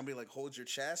 and then somebody like holds your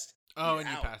chest. Oh, you're and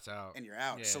you out, pass out. and you're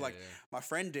out. Yeah, So like yeah. my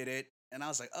friend did it, and I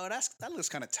was like, oh, that looks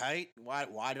kind of tight. Why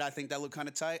did I think that looked kind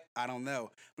of tight? I don't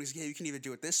know. But he's like, yeah, you can either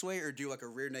do it this way or do like a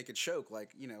rear naked choke,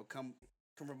 like come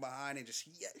from behind and just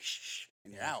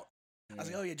and you're out. I was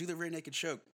like, oh yeah, do the rear naked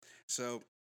choke. So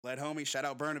led homie, shout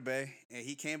out Burnaby, and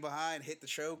he came behind, hit the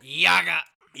choke. Yaga.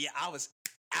 Yeah, I was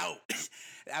out.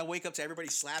 I wake up to everybody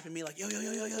slapping me like yo yo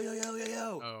yo yo yo yo yo yo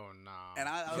yo. Oh no. And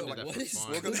I You was did like, that What for is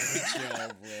fun. woke up- Yo,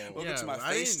 bro? Woke up to Yeah, my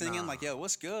I face didn't- singing like, nah. yo,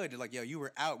 what's good? They're like, yo, you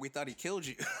were out. We thought he killed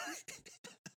you.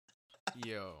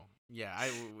 Yo, yeah,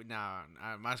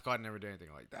 my squad never did anything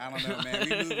like that. I don't know, man.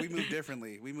 We moved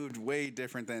differently. We moved way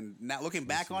different than now. Looking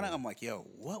back on it, I'm like, yo,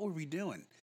 what were we doing?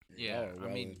 Yeah, Oh,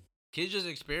 I mean, well, kids just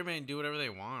experiment and do whatever they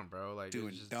want, bro. Like, it's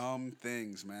Doing just, dumb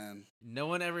things, man. no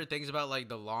one ever thinks about like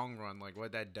the long run, like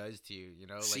what that does to you. You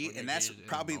know, like, See, when and you're that's just in the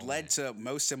probably led moment. to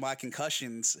most of my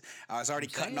concussions. I was already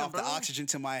I'm cutting saying, off the bro. oxygen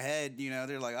to my head. You know,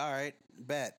 they're like, all right,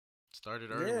 bet. Started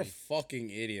you're a early. fucking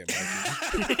idiot,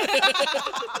 Mikey.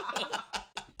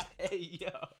 Hey yo,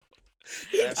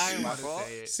 That's I didn't my want to fault.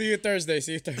 say it. See you Thursday.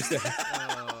 See you Thursday. What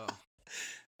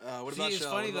See, about it's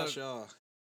y'all? funny What about though. y'all?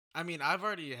 I mean, I've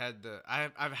already had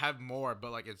I've had more,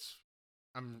 but like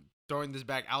I'm throwing this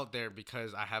back out there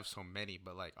because I have so many.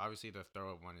 But like, obviously, the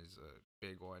throw up one is a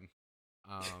big one.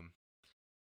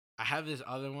 I have this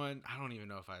other one. I don't even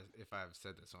know if I've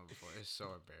said this one before. It's so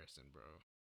embarrassing, bro.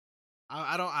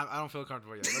 I don't feel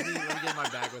comfortable yet. Let me get my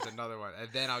bag with another one, and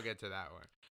then I'll get to that one.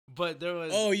 But there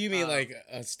was. Oh, you mean like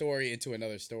a story into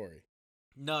another story?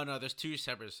 No, there's two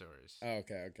separate stories. Oh,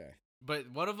 okay.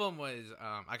 But one of them was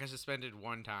I got suspended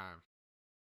one time.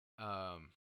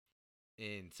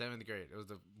 In 7th grade, it was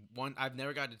the one I've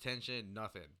never got detention,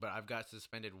 nothing, but I've got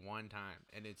suspended one time,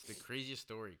 and it's the craziest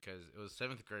story because it was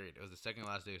 7th grade. It was the second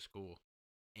last day of school,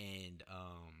 and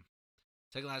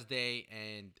second last day,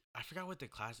 and I forgot what the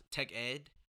class, tech ed,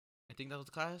 I think that was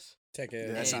the class. Tech Yeah,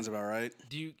 ed. that sounds about right.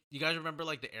 Do you guys remember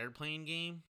like the airplane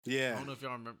game? I Yeah. don't know if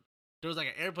y'all remember. There was like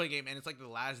an airplane game, and it's like the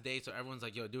last day, so everyone's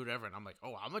like, "Yo, do whatever," and I'm like,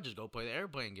 "Oh, I'm gonna just go play the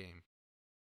airplane game."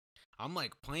 I'm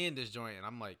like playing this joint, and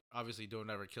I'm like obviously doing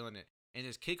whatever, killing it. And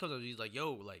this kid comes up, he's like,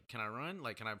 "Yo, like, can I run?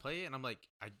 Like, can I play it?" And I'm like,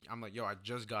 "Yo, I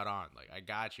just got on. Like, I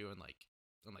got you in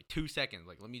like 2 seconds.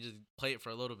 Like, let me just play it for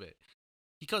a little bit."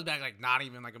 He comes back like not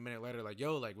even like a minute later, like,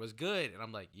 "Yo, like, what's good?" And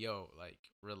I'm like, "Yo, like,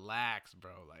 relax,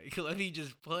 bro. Like, let me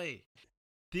just play."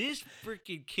 This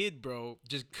freaking kid, bro,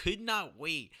 just could not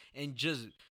wait and just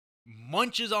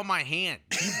munches on my hand.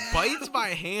 He bites my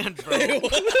hand, bro.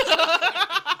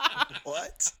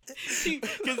 What?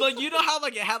 Because, like, you know how,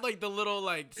 like, it had, like, the little,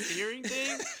 like, steering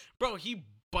thing? Bro, he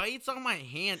bites on my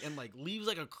hand and, like, leaves,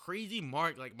 like, a crazy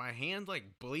mark. Like, my hand's, like,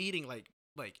 bleeding. Like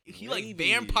he, like,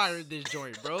 Rabies. vampired this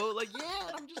joint, bro. Like, yeah.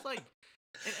 And I'm just, like,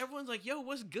 and everyone's like, "Yo,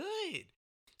 what's good?"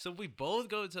 So we both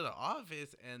go to the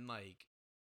office and, like,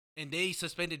 and they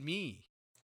suspended me.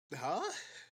 Huh?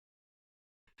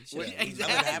 Shit, Wait, man.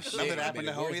 exactly. Nothing happened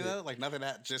to Make it worth homie it. though. Like nothing.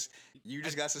 Just you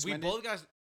just got suspended.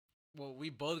 We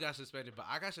both got suspended, but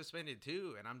I got suspended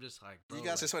too, and I'm just like, bro, You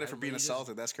got like, suspended I for being literally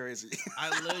assaulted. That's crazy. I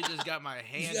literally just got my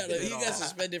hand. You bit got off.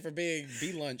 suspended for being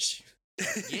B lunch.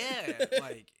 Yeah,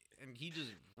 like, and he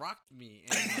just rocked me,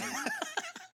 and, like,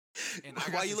 and I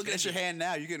Why got are you looking at your suspended. hand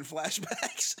now? You getting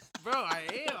flashbacks? Bro, I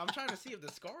am. I'm trying to see if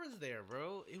the scar is there,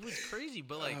 bro. It was crazy,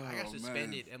 but like, I got Oh,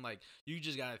 suspended, and like, you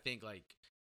just gotta think like,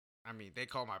 I mean, they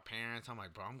call my parents. I'm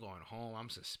like, bro, I'm going home. I'm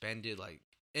suspended. Like,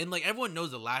 And like everyone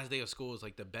knows the last day of school is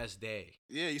like the best day.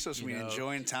 Yeah, you're supposed to You be know,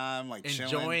 enjoying time, like enjoying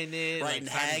chilling, it, writing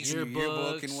like signing hags in your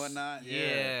yearbook and yearbooks. whatnot.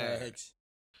 Yeah. Thanks.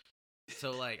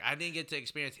 So like I didn't get to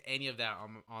experience any of that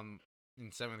on in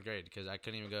 7th grade because I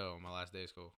couldn't even go on my last day of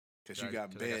school. Because you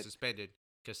got I got bit. suspended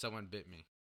because someone bit me.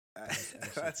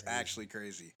 That's actually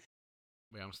crazy.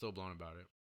 Yeah, I'm still blown about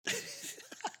it.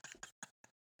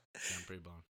 Yeah, I'm pretty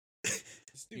blown.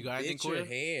 You got anything, your Koya?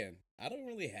 hand. I don't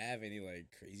really have any like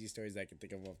crazy stories I can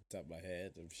think of off the top of my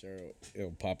head. I'm sure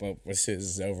it'll pop up once this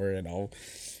is over and I'll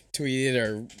tweet it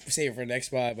or save it for next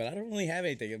spot. But I don't really have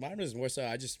anything. Mine was more so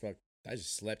I just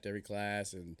slept every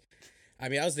class, and I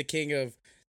mean I was the king of,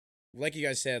 like you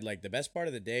guys said, like the best part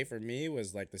of the day for me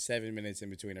was like the 7 minutes in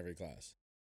between every class,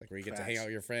 like where you get to hang out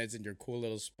with your friends in your cool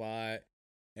little spot.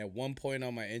 At one point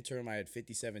on my interim, I had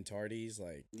 57 tardies.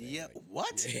 Like, Yeah, like,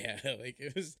 what? Yeah, like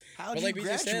it was. How But did like you we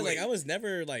just said, like graduate? I was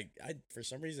never like for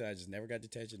some reason I just never got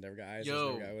detention, never got ISS,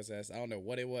 Yo. never got OSS. I don't know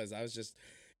what it was. I was just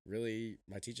really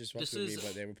my teachers fucked This with me, is-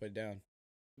 but they were put down.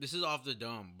 This is off the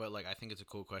dome, but like I think it's a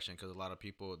cool question because a lot of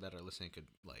people that are listening could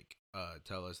like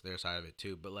tell us their side of it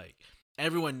too. But like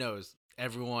everyone knows,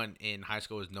 everyone in high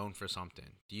school is known for something.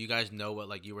 Do you guys know what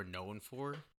like you were known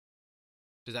for?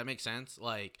 Does that make sense?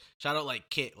 Like shout out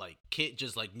like Kit. Like Kit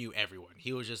just like knew everyone.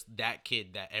 He was just that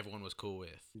kid that everyone was cool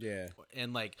with. Yeah,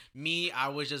 And like me, I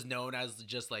was just known as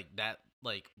just like that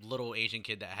like little Asian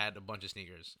kid that had a bunch of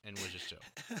sneakers and was just chill.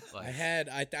 Like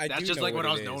I that's do just know like what I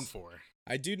it was known is. for.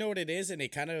 I do know what it is, and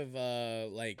it kind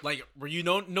of like Were you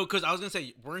known? No, because I was gonna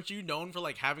say, weren't you known for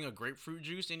like having a grapefruit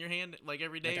juice in your hand like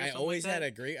every day? Like or I something always like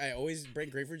had that? I always bring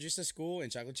grapefruit juice to school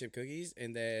and chocolate chip cookies,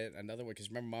 and then another one because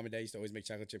remember mom and dad used to always make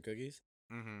chocolate chip cookies,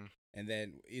 Mm-hmm. and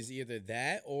then is either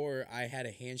that or I had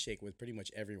a handshake with pretty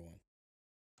much everyone.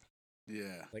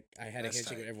 Yeah. Like I had That's a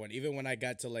handshake with tight. everyone, even when I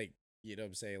got to like you know what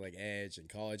I'm saying like Edge and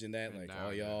college and that And like now,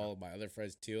 all yeah. y'all, my other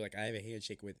friends too. Like I have a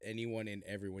handshake with anyone and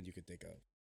everyone you could think of.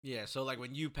 Yeah, so like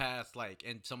when you pass like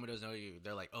and someone doesn't know you,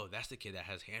 they're like, "Oh, that's the kid that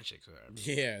has handshakes with everyone."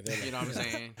 Yeah, they're like, You know what I'm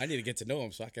saying? I need to get to know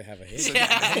him so I can have a So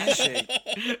handshake. the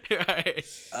handshake. Right.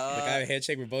 Like I have a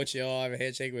handshake with both y'all. I have a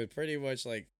handshake with pretty much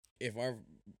like if our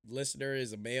listener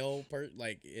is a male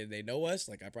like and they know us,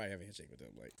 like I probably have a handshake with them.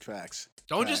 Like Facts.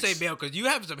 Don't just say Facts. male, because you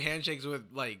have some handshakes with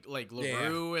like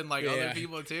LaRue and like other Yeah.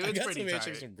 people too. I It's got pretty some tight.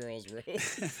 handshakes from girls, bro. Yeah,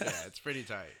 it's pretty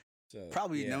tight. So,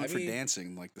 Probably yeah, known I for mean,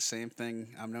 dancing, like the same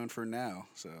thing I'm known for now.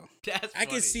 So That's I can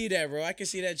funny. see that, bro. I can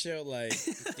see that show. Like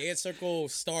dance circle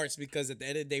starts because at the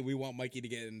end of the day, we want Mikey to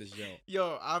get in the show.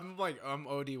 Yo, I'm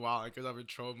OD wild because I'm in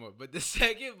troll mode. But the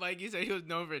second Mikey said he was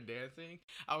known for dancing,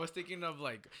 I was thinking of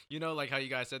like, you know, like how you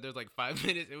guys said there's like 5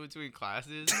 minutes in between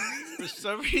classes. For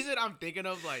some reason, I'm thinking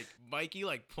of like Mikey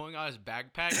like pulling out his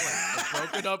backpack,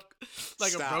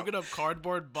 like a Stop. broken up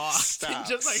cardboard box, and Stop,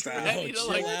 just like stop. ready to Yo,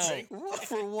 like chill out. drink. what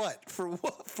for? What for?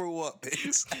 What for? What,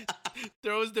 Biggs?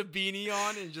 Throws the beanie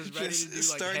on and just ready to do like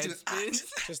starts head spins.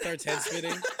 Just starts head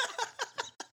spinning.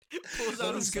 Pulls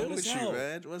out What's his good sold with us you, out.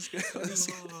 man? What's good? What's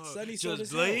good? Sonny sold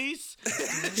just us out. blaze.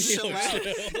 Chill Yo, out.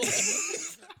 chill.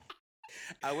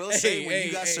 I will say Hey, when hey,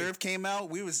 You Got hey. Served came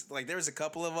out, we was like there was a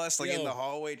couple of us like in Yo. the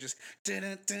hallway just and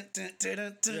then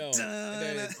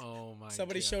Oh my!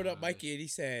 Somebody showed up, gosh. Mikey, and he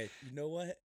said, "You know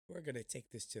what? We're gonna take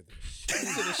this to the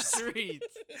to the streets.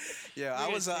 Yeah, We're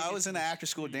I was gonna take it in to an the after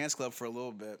school street. dance club for a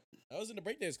little bit. I was in the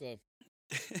breakdance club.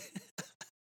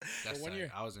 That's one tight.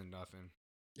 year. I was in nothing.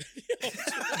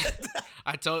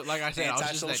 I told, like I said, I was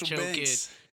just that Antisocial chill kid.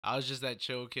 Banks. I was just that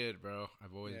chill kid, bro.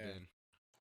 I've always Yeah. been.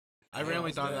 I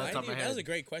randomly thought of that off the top of my That was a head.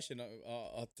 great question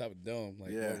off the top of the dome.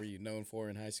 Like, Yeah. what were you known for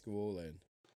in high school? And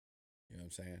you know what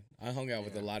I'm saying? I hung out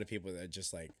with a Yeah. lot of people that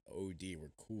just like OD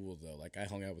were cool though. Like I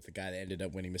hung out with the guy that ended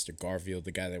up winning Mr. Garfield,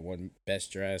 the guy that won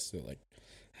Best Dress. So like,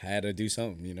 had to do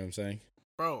something. You know what I'm saying?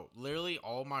 Bro, literally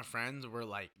all my friends were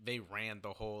like, they ran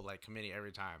the whole like committee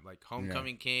every time, like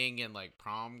homecoming king and like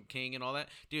prom king and all that.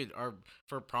 Dude,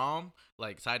 for prom,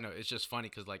 like side note, it's just funny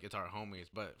because like it's our homies.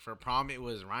 But for prom, it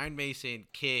was Ryan Mason,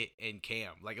 Kit, and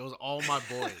Cam. Like it was all my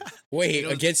boys. Wait, It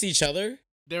was- against each other?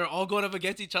 They were all going up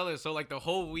against each other. So like the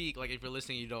whole week, like if you're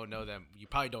listening, you don't know them. You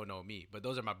probably don't know me, but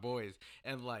those are my boys.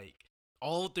 And like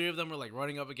all three of them were like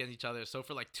running up against each other. So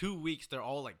for like 2 weeks, they're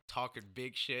all like talking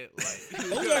big shit. Like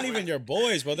Those aren't even your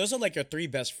boys, bro. Those are like your three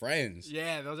best friends.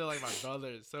 Yeah, those are like my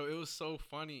brothers. So it was so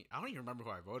funny. I don't even remember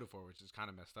who I voted for, which is kind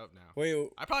of messed up now. Wait,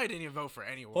 I probably didn't even vote for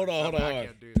anyone. Hold on, so hold I on.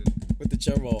 can't do this. with the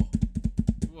drum roll.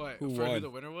 What? Who for who won? the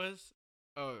winner was?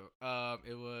 Oh,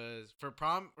 it was for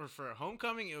prom or for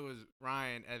homecoming. It was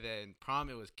Ryan, and then prom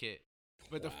it was Kit.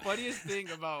 But the funniest thing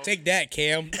about Take that,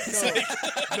 Cam.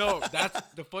 no, that's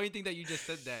the funny thing that you just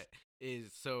said that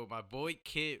is so my boy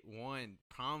Kit won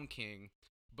prom king,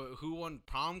 But who won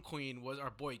prom queen was our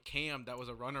boy Cam, that was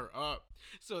a runner up.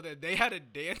 So that they had to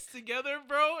dance together,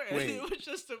 bro, and Wait, it was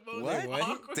just the most What?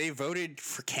 awkward. They voted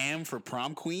for Cam for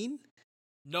prom queen?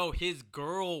 No, his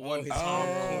girl won his prom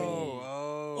girl. queen.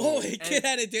 Oh, the kid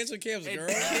had to dance with Cam's And girl.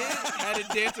 Kid had to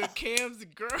dance with Cam's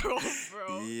girl,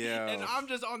 bro. Yo. And I'm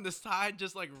just on the side,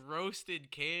 just like roasted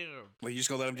Cam. Wait, you just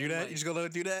gonna let him do And, that? like- You just gonna let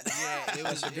him do that? Yeah, it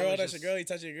was That's your it girl. was That's just- your girl. You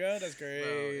touch your girl. That's crazy.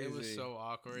 Bro, it was so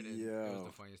awkward, and it was Yo.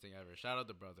 the funniest thing ever. Shout out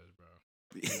the brothers, bro.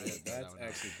 That's That one out.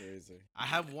 actually crazy. I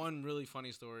have one really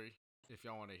funny story. If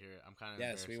y'all want to hear it, I'm kind of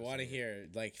Yes, we want to hear.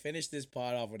 Like, finish this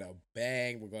pod off with a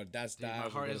bang. We're going to dust Dude, my dive. We're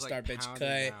heart going to is start like bench pounding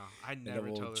cut. now. I And never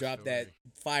then tell we'll this drop story. that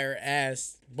fire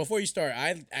ass. Before you start,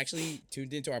 I actually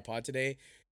tuned into our pod today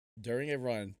during a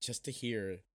run just to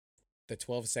hear the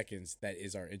 12 seconds that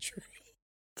is our intro.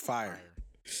 Fire.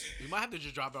 We might have to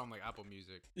just drop it on like Apple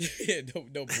Music. Yeah,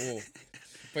 no bull.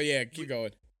 But yeah, keep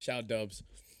going. Shout out Dubs.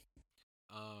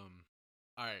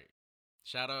 All right.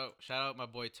 Shout out my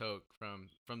boy Toke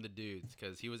from the dudes,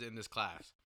 because he was in this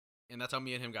class, and that's how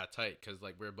me and him got tight, because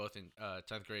like we were both in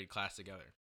 10th grade class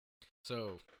together.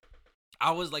 So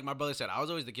I was like, my brother said, I was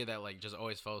always the kid that like just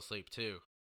always fell asleep too.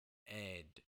 And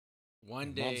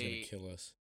one My mom's gonna day, kill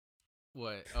us.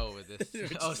 what? Oh, with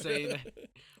this? Oh, saying that,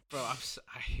 bro.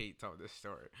 I hate telling this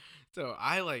story. So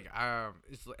I like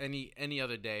it's any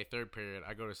other day, third period,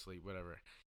 I go to sleep, whatever,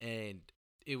 and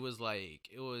I was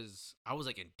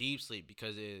like in deep sleep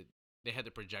because they had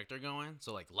the projector going,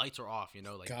 so like lights are off,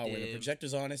 like God, when the dim.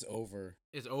 projector's on, it's over.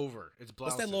 It's over. It's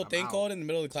What's that blouncing. little I'm thing out. called in the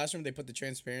middle of the classroom? They put the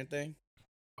transparent thing.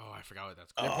 Oh, I forgot what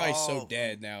that's They're called. probably so Oh,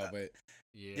 dead now, but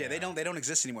Yeah, they don't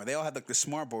exist anymore. They all have like the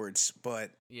smart boards,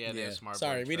 but Yeah, they're smart.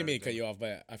 Sorry, boards we for didn't mean to cut everything. you off,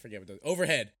 but I forget what those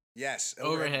overhead. yes,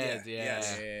 Overheads, yeah.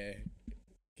 yes. Yeah.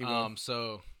 Keep going.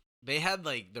 So they had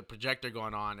like the projector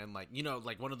going on, and like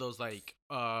like one of those like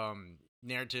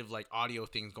narrative like audio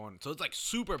things going. So it's like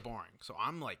super boring. So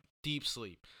I'm like deep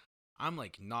sleep. I'm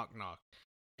like knock,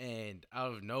 and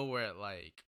out of nowhere,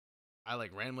 like I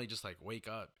like randomly just like wake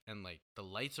up, and like the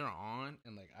lights are on,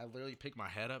 and like I literally pick my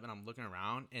head up and I'm looking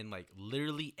around, and like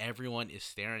literally everyone is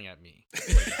staring at me,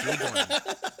 like giggling.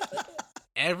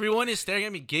 Everyone is staring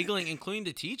at me, giggling, including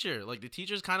the teacher. Like the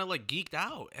teacher's kind of like geeked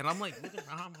out, and I'm like looking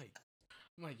around,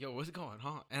 I'm like, yo, what's going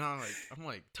on? And I'm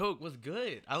like, Toke, what's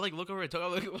good? I like look over at Toke,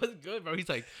 I'm like, what's good, bro? He's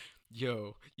like,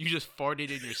 yo, you just farted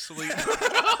in your sleep.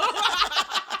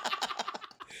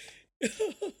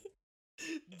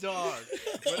 Dog,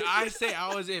 when I say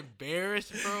I was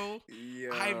embarrassed, bro,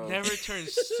 Yo. I've never turned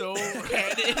so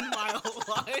red in my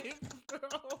life, bro.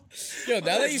 Yo,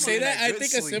 now that you say that, I Good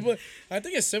think sleep.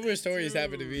 a similar story has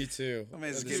happened to me too. My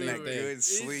man's Of the getting same that thing. good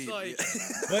sleep. like-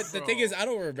 But the thing Bro. is, I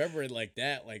don't remember it like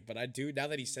that. Like, but I do now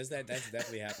that he says that. That's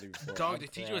definitely happened before. Dog, I'm the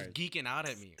teacher was crying. geeking out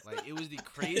at me. Like, it was the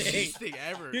craziest thing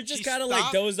ever. You're just She kind of like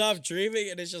stopped- dozed off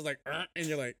dreaming, and it's just like, and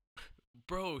you're like,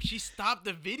 Bro, she stopped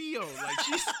the video. Like,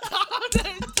 she stopped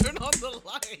and turned on the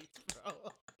lights, bro.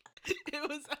 It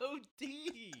was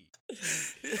OD.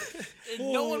 And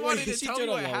no "Oh, one wanted wait, to she tell turned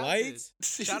me on what the happened. lights?"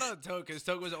 Shout out Toke, because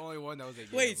Toke was the only one that was like,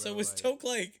 yeah, Wait, bro, so was like- Toke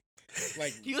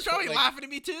like, He was probably like, laughing at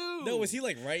me too. No, was he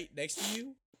like right next to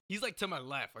you? He's like to my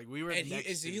left. Like, we were And next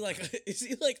is to he each like, other. is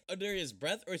he like under his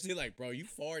breath, or is he like, bro, you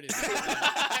farted?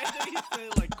 I think he said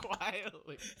it like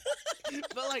quietly.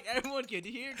 But like everyone could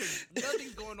hear because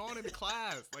nothing's going on in the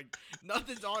class. Like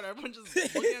nothing's on. Everyone's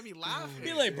just looking at me laughing.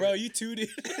 He like, bro, you tuned in.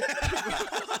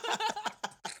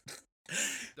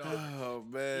 Dog, Oh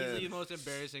easily the man. most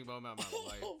embarrassing moment of my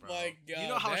life, Oh bro. my God, You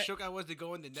know how that- shook I was to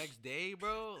go in the next day,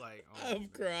 bro? Like, oh, I'm man.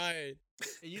 crying.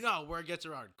 And you know how word gets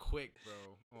around quick, bro.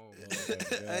 Oh,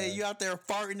 man. Hey, you out there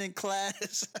farting in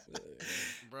class?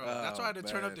 Bro, that's why I had to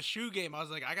turn up man. the shoe game. I was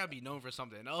like, I gotta be known for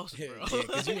something else, bro. Yeah,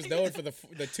 because he was known for the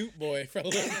toot boy for a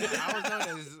little bit.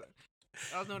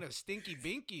 I was known as Stinky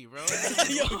Binky, bro.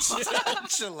 Yo,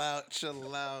 chill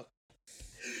out.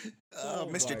 Oh, Oh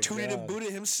Mr. my Tooted and God.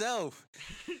 Booted himself.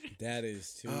 That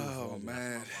is too. Oh funny.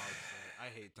 man. I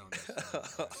hate telling that story,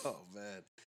 bro. Oh man.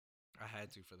 I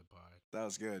had to for the pod. That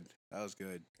was good. That was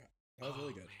really Oh,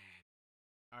 good. man.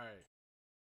 All right.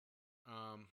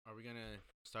 Are we gonna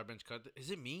start bench cut? Is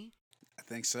it me? I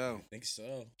think so. I think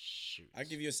so. Shoot. I'll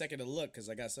give you a second to look because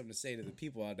I got something to say to the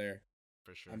people out there.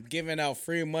 for sure. I'm giving out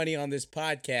free money on this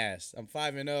podcast. I'm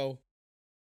 5-0.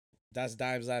 That's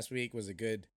Dimes last week was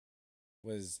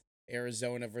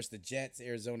Arizona versus the Jets.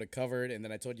 Arizona covered, and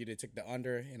then I told you they took the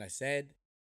under, and I said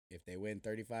if they win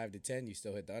 35-10, you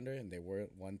still hit the under, and they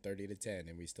won 30-10,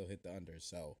 and we still hit the under.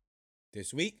 So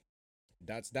this week,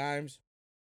 Dots Dimes,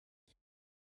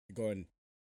 you're going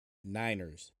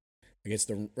Niners against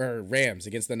the Rams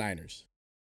against the Niners.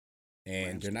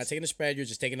 And you're not taking the spread. You're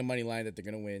just taking the money line that they're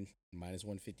going to win. Minus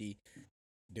 150.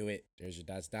 Do it. There's your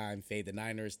dots dime. Fade the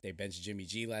Niners. They benched Jimmy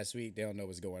G last week. They don't know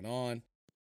what's going on.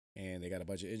 And they got a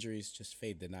bunch of injuries. Just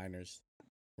fade the Niners.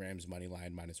 Rams money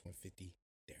line minus 150.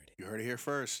 There it is. You heard it here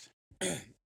first.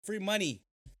 Free money.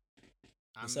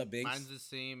 What's up, Biggs? Mine's the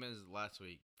same as last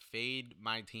week. Fade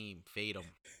my team. Fade them.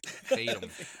 Fade them.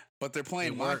 But they're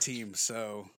playing It my worked. team,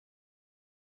 so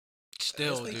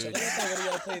Still, Let's play each dude. other. I thought one of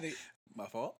y'all play the. my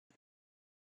fault.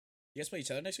 You guys play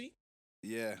each other next week?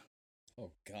 Yeah,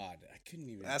 Oh God, I couldn't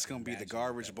even. that's gonna be the imagine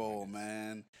garbage that bowl, minus.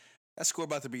 man. That score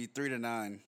about to be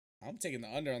 3-9. I'm taking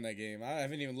the under on that game. I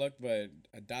haven't even looked, but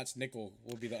a Dots nickel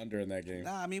will be the under in that game.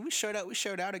 Nah, I mean we showed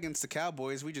out against the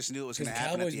Cowboys. We just knew it was Because gonna the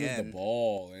happen Cowboys at the move the end.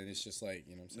 ball, and it's just like,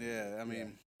 you know what I'm saying? Yeah, I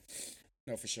mean,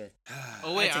 No, for sure.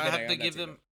 Oh wait, I take I it have back. to I'm not give taking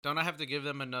them. Don't I have to give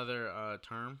them another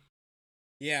term?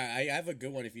 Yeah, I have a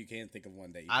good one if you can't think of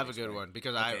one that you I have can a good explain. one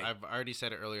because Okay. I've already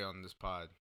said it earlier on this pod.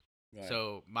 Go ahead.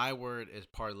 So my word is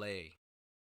parlay,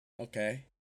 Okay.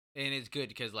 and it's good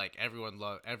because like everyone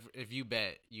if you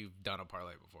bet, you've done a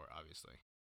parlay before, obviously.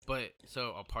 But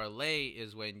so a parlay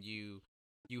is when you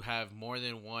have more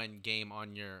than one game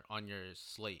on your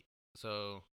slate.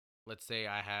 So let's say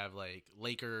I have like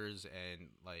Lakers and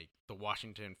like the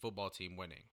Washington football team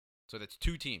winning. So that's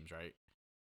two teams, right?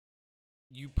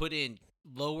 You put in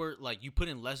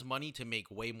less money to make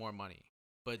way more money.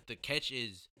 But the catch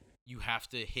is you have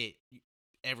to hit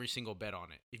every single bet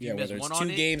on it. If you Yeah, miss whether it's one on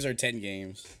 2 it, games or 10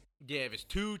 games. yeah, if it's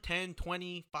 2, 10,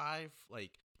 25,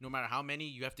 like no matter how many,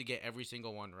 you have to get every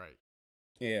single one right.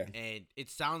 Yeah. And it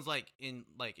sounds like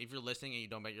if you're listening and you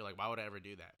don't bet, you're like, why would I ever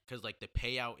do that? Because like the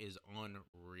payout is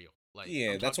unreal. Like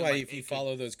Yeah, I'm that's talking, why like, if you it could-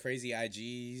 follow those crazy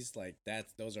IGs, like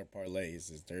those are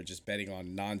parlays. Is they're just betting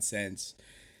on nonsense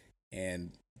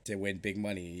and to win big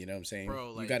money. You know what I'm saying?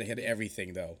 Bro, you like, got to hit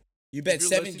everything though. You bet you're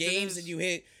 7 listening to games this- and you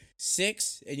hit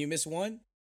 6 and you miss 1,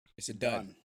 it's a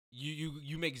done.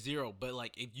 you make 0, but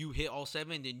like if you hit all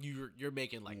 7, then you're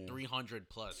making like Yeah. 300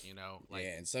 plus. You know, like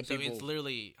Yeah, and some so people- it's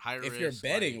literally high risk. If you're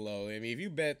betting like, low, I mean, if you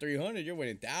bet 300, you're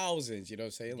winning thousands. You know what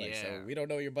I'm saying? Like, so Yeah. we don't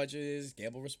know what your budget is.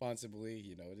 Gamble responsibly.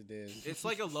 You know what it is. it's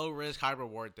like a low risk, high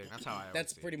reward thing. That's how I. always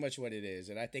That's see pretty it. much what it is,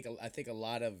 and I think a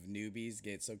lot of newbies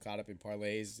get so caught up in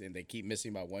parlays and they keep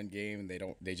missing about one game,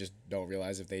 and they just don't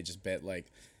realize if they just bet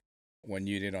like 1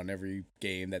 unit on every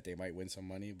game that they might win some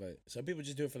money. But some people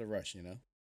just do it for the rush, you know.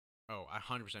 Oh, I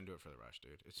 100% do it for the rush,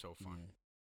 dude. It's so fun. Yeah.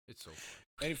 It's so fun.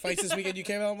 Any fights this weekend you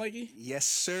came out, Mikey? Yes,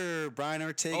 sir. Brian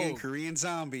Ortega and Oh. Korean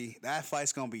Zombie. That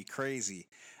fight's gonna be crazy.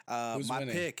 Who's My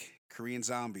winning? pick, Korean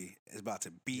Zombie, is about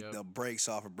to beat Yep. the brakes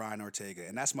off of Brian Ortega,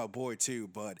 and that's my boy too.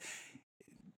 But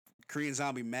Korean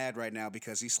Zombie mad right now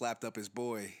because he slapped up his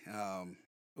boy.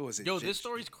 What was it? Yo, this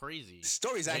story's crazy. The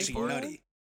story's actually Park? nutty.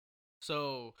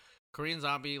 So Korean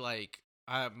Zombie, like,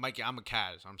 Mikey, I'm a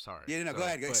Kaz. I'm sorry. Yeah, no, So, go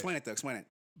ahead. but- Explain it though. Explain it.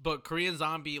 But Korean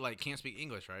Zombie like can't speak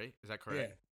English, right? Is that correct?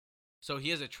 Yeah. So he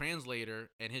has a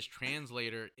translator, and his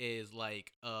translator is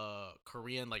like a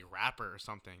Korean like rapper or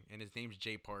something, and his name's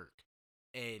Jay Park.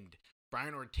 And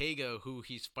Brian Ortega, who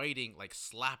he's fighting, like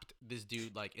slapped this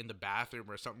dude like in the bathroom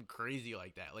or something crazy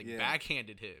like that, like Yeah.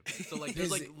 backhanded him. So like there's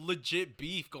Is like it- legit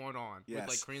beef going on with like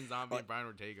Yes. Korean Zombie and Brian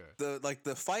Ortega.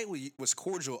 The fight was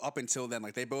cordial up until then.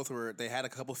 Like they had a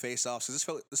couple face offs. This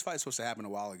fight was supposed to happen a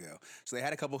while ago. So they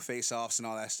had a couple face offs and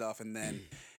all that stuff, and then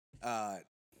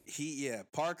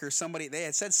Park or somebody, they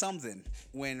had said something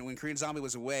when Korean Zombie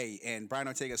was away, and Brian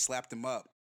Ortega slapped him up,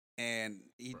 and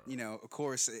he, Bro. you know, of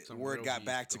course, Some word real got beef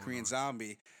back to going Korean on.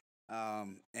 Zombie.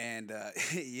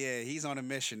 Yeah, he's on a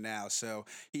mission now. So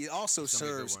he also It's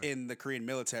gonna be a good serves one. in the Korean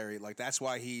military. Like that's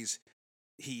why he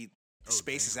Oh,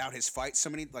 spaces damn. out his fights so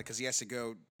many, like because he has to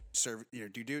go serve, you know,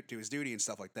 do his duty and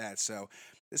stuff like that. So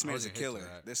this I man is a wasn't hip to killer.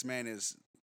 that. This man is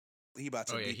he about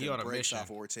to Oh, yeah, beat he the on a brakes mission. off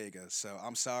of Ortega. So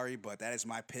I'm sorry, but that is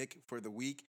my pick for the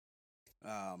week.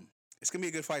 It's gonna be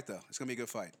a good fight though. It's gonna be a good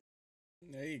fight.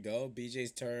 There you go.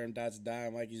 BJ's term. Dots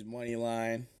dime. Mikey's money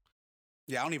line.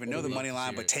 Yeah, I don't even Would know the love money to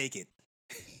line, see but it. take it.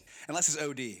 Unless it's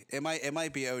OD, it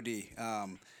might be OD.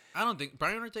 I don't think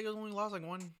Brian Ortega's only lost like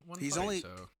one He's fight, only-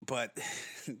 so. But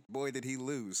boy, did he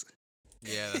lose.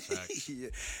 Yeah, that's facts. He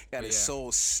got But his yeah.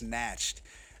 soul snatched.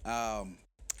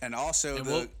 And also And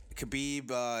the we'll-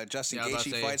 Khabib Justin Yeah, I was about to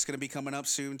Gaethje say- fight's gonna be coming up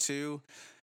soon too.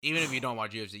 Even if you don't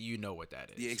watch UFC, you know what that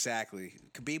is. Yeah, exactly.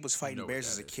 Khabib was fighting know what bears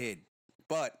that as a is. kid,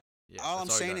 but Yeah, all I'm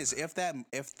that's you saying gotta is know.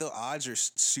 if the odds are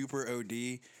super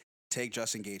OD, take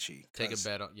Justin Gaethje. Take a 'cause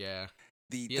bet on, yeah.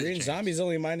 The, He has a Korean chance. Zombie's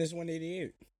only minus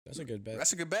 188. That's a good bet.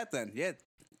 that's a good bet then. Yeah,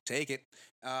 take it.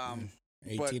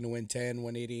 18 to win 10,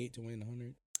 188 to win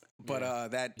 100. But Yeah,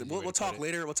 that easy we'll way to talk put it.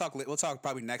 later. We'll talk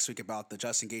probably next week about the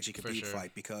Justin Gaethje For Khabib sure.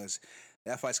 fight because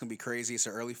That fight's gonna be crazy. It's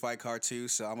an early fight card too,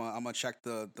 so I'm gonna check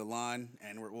the line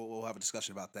and we'll have a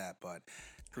discussion about that. But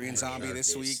Korean Zombie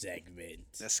this week. Segment.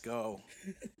 Let's go.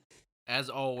 As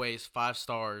always, 5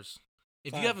 stars.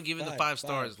 If you haven't given the 5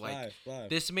 stars,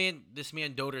 this man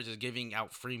Doders is giving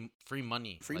out free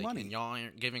money. Free money. And y'all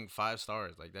aren't giving 5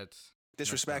 stars. Like, that's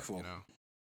Disrespectful. messed up,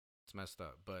 it's messed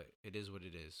up, but it is what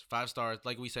it is. 5 stars,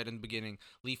 like we said in the beginning.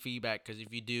 Leave feedback, because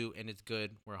if you do and it's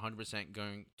good, we're 100%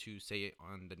 going to say it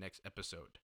on the next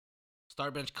episode.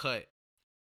 Start bench cut.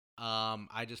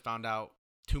 I just found out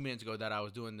 2 minutes ago that I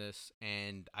was doing this,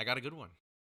 and I got a good one.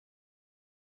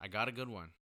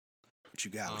 What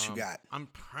you got? What you got? I'm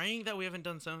praying that we haven't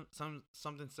done something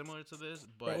similar to this,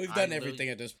 but Bro, we've done everything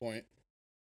at this point.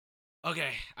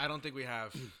 Okay, I don't think we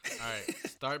have. All right,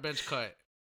 start bench cut.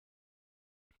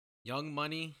 Young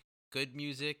Money, Good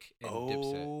Music, and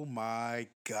Dipset. Oh my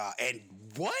god! And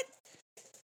what?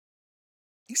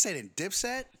 You said in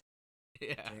Dipset?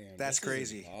 Yeah, Damn, That's this is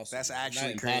crazy. impossible. That's Not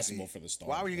actually impossible crazy. for the start.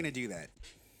 Why were you gonna do that?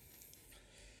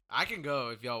 I can go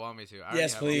if y'all want me to. I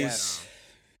Yes, already have it please. down.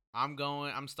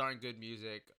 I'm starting Good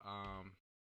Music.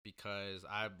 Because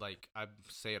I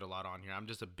say it a lot on here. I'm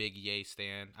just a big Ye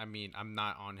stan. I mean, I'm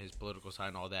not on his political side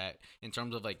and all that. In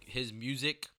terms of like his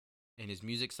music and his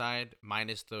music side,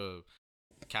 minus the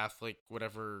Catholic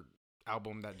whatever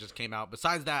album that just came out.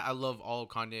 Besides that, I love all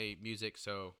Kanye music.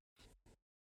 So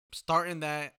starting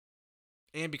that,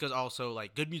 and because also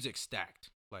like Good Music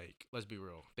stacked. Like, let's be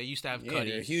real. They used to have Yeah, Cudi.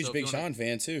 you're a huge so if Big you wanna- Sean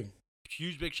fan too.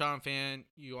 Huge Big Sean fan.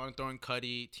 You want to throw in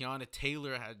Cudi. Tiana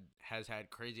Taylor has had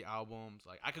crazy albums.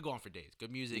 Like, I could go on for days.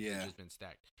 Good Music has just been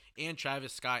stacked. And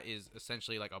Travis Scott is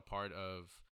essentially like a part of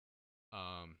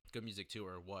Good Music too,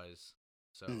 or was.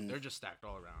 So they're just stacked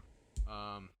all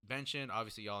around. Benching,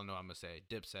 obviously y'all know I'm gonna say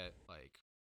Dipset. Like,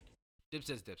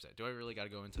 Dipset's Dipset. Do I really gotta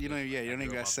go into? You know, this? yeah, Like, you I don't even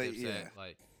grew gotta up say, off Dipset. yeah.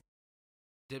 Like,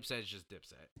 Dipset's just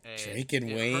Dipset. And Drake and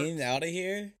it Wayne hurts. out of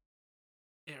here.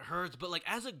 It hurts, but like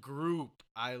as a group,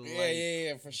 I like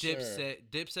Yeah, for sure.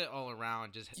 Dipset all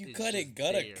around. Just You is cut just it,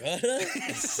 gutta.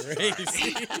 That's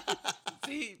crazy.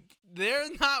 See, they're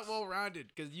not well rounded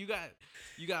because you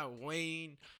got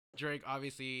Wayne, Drake,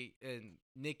 obviously, and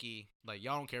Nicki. Like,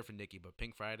 y'all don't care for Nicki, but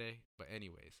Pink Friday. But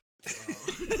anyways,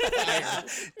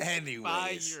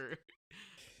 Anyways.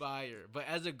 fire. But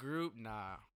as a group,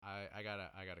 nah, I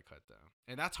gotta cut them,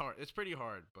 and that's hard. It's pretty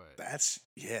hard, but That's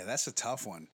a tough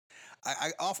one.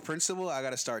 I off principle, I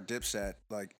gotta start Dipset.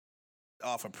 Like,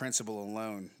 off of principle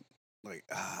alone. Like,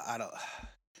 I don't.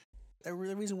 The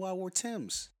reason why I wore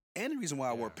Tim's and the reason why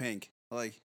I wore pink.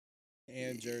 Like,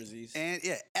 And jerseys. and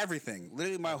yeah, everything.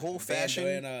 Literally, my whole fashion.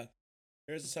 Bandana.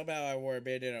 There's somehow I wore a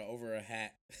bandana over a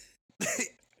hat.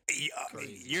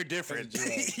 You're different.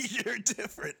 You're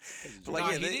different. But nah,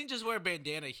 like, he didn't just wear a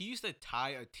bandana. He used to tie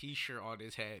a T-shirt on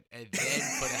his head and then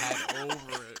put a hat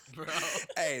over it, bro.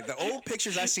 Hey, the old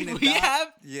pictures I seen in We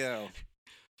have- yo,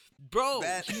 Bro,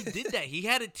 That- he did that. He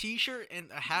had a T-shirt and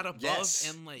a hat above, Yes.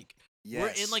 and like yes.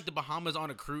 we're in like the Bahamas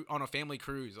on a family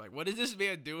cruise. Like, what is this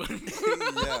man doing?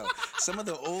 Yo, some of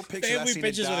the old pictures I Family seen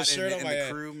pictures in, with a Dot shirt and, on and my the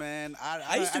head. crew, man.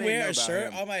 I used to didn't wear know a about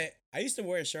shirt him. on my. I used to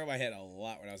wear a shirt on my head a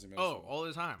lot when I was in middle school. all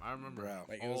the time. I remember. Bro.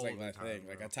 Like, it was like All my the time, thing.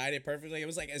 Like, bro. I tied it perfectly. It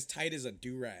was like as tight as a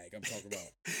do rag. I'm talking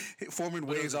about. Forming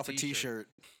But it waves was a off a t-shirt. t-shirt.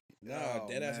 No, Oh,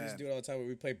 deadass used man. to do it all the time when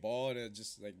we play ball and it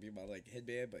just like be my like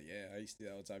headband. But yeah, I used to do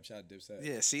that all the time. Shout out Dipset.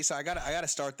 Yeah, see, so I gotta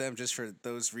start them just for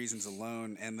those reasons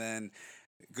alone, and then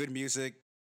good music.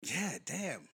 Yeah,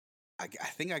 damn. I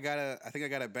think I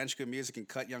gotta bench good music and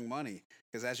cut Young Money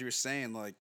because as you were saying,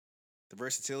 like the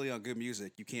versatility on good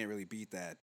music, you can't really beat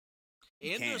that.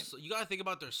 You And can't. you gotta think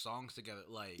about their songs together,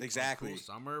 like on Exactly. Cruel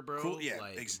Summer, bro. Cool- yeah,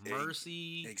 like ex-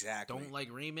 Mercy, exactly. Don't Like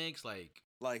Remix,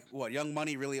 Like what? Young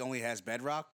Money really only has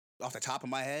Bedrock off the top of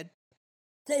my head.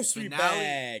 Grocery Finale.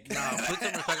 bag. Nah, put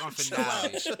some respect on Chill out,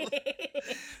 Finale. chill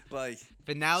out. Like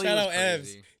Finale Shout was out Evs.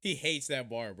 crazy. He hates that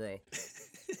bar, bro.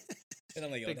 And I'm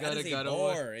like, yo, The that is gutta, a gutta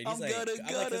bar. And he's I'm like, gutta, I'm like,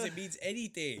 'cause gutta. it means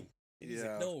anything. And he's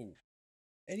Yeah. like, no.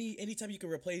 Anytime you can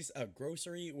replace a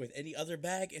grocery with any other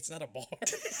bag, it's not a bar.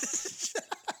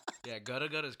 Yeah,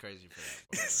 Gutta is crazy for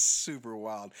that. it's super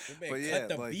wild. Man, But cut yeah,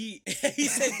 the like beat. He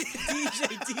said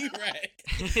DJ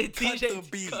D-Rag. cut the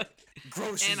beat. cut-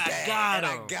 Grocery And I bag. got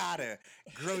and him. I got a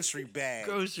grocery bag.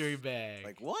 Grocery bag.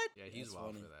 Like what? Yeah, he's That's wild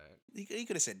funny. for that. He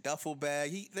could have said duffel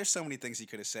bag. There's so many things he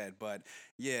could have said, but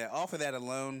yeah, off of that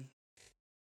alone,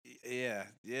 yeah,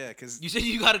 because You said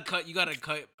you gotta cut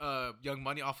Young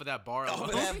Money off of that bar. off of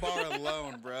alone? that bar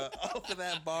alone, bro. Off of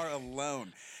that bar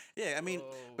alone. Yeah, I mean,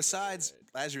 Oh, besides,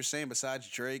 as you're saying, besides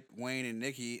Drake, Wayne, and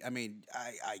Nicki, I mean,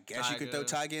 I guess you could throw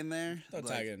Tyga. Tyga in there. Throw Like,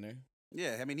 Tyga in there.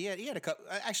 Yeah, I mean, he had a couple.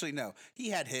 Actually, no, he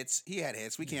had hits. He had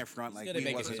hits. We can't front like gonna he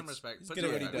make Put his wasn't. some respect. He's Put good at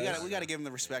some what he respect. does. We gotta give him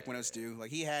the respect when it's due.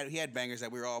 Like he had bangers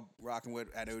that we were all rocking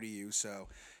with at ODU. So,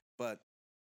 but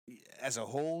as a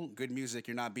whole, good music.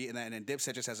 You're not beating that. And then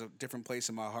Dipset just has a different place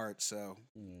in my heart. So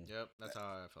Yep, that's how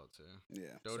I felt too.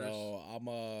 yeah, Doders. So I'm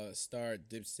gonna start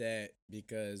Dipset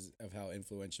because of how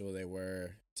influential they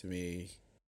were to me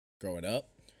growing up.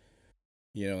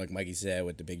 You know, like Mikey said,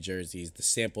 with the big jerseys, the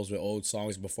samples with old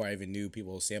songs before I even knew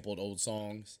people sampled old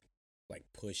songs, like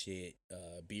Push It,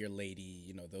 Be Your Lady,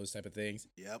 you know, those type of things.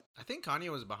 yep, I think Kanye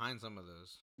was behind some of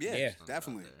those. yeah, Yeah. songs out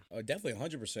definitely. there. Oh, definitely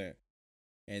 100%.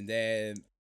 And then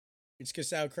it's gonna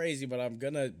sound crazy, but I'm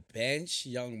gonna bench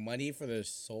Young Money for the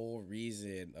sole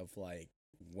reason of like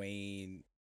Wayne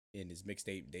in his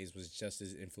mixtape days was just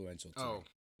as influential to me. Oh,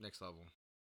 next level.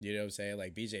 You know what I'm saying?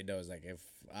 Like BJ knows, like if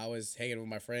I was hanging with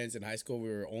my friends in high school, we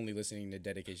were only listening to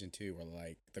Dedication 2 or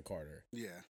like the Carter. Yeah,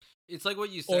 It's like what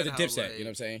you said. Or the how, Dipset, like, you know what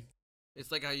I'm saying?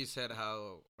 It's like how you said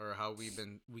how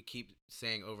we keep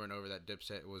saying over and over that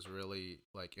Dipset was really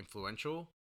like influential,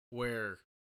 where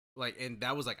like and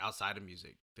that was like outside of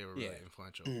music they were really Yeah.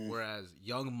 influential. Mhm. Whereas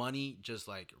Young Money just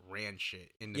like ran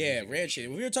shit in the Yeah, music ran shit.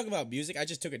 When we were talking about music, I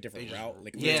just took a different They just- route.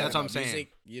 Like, Yeah, we were that's talking what I'm about saying.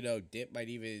 you know, Dip might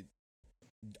even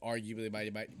arguably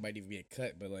might even be a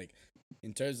cut, but like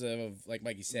in terms of like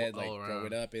Mikey said, like All growing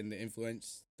around. up and the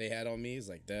influence they had on me is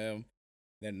like them.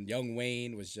 Then Young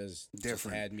Wayne was just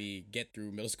Different. had me get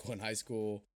through middle school and high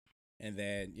school. And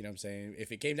then, you know what I'm saying?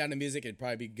 If it came down to music, it'd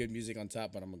probably be good music on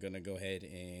top, but I'm going to go ahead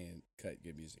and cut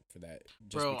good music for that.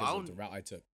 Just Bro, because of the route I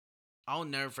took. I'll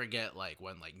never forget like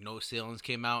when like No Ceilings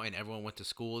came out and everyone went to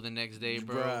school the next day,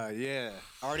 bro. Bruh, yeah.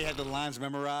 I already had the lines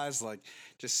memorized, like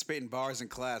just spitting bars in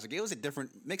class. Like it was a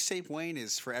different mixtape. Wayne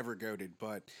is forever goated,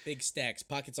 but Big stacks,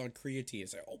 pockets on creatine.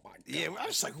 It's like, oh my God. yeah, I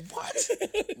was like, what?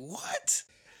 What?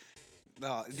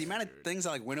 No, the amount of things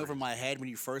that like went over my head when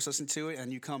you first listen to it,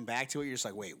 and you come back to it, you're just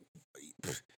like, wait,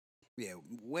 yeah.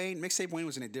 Wayne, mixtape Wayne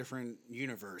was in a different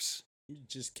universe. You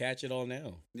just catch it all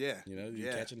now. Yeah, You know, you're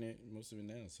yeah. catching it, most of it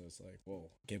now. So it's like, whoa,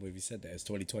 can't believe he said that. It's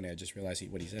 2020. I just realized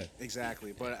what he said.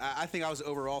 Exactly, but I think I was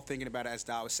overall thinking about it as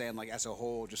Dot was saying, like as a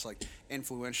whole, just like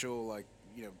influential, like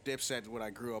you know, Dipset what I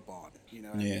grew up on. You know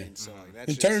what Yeah. I mean? So like that's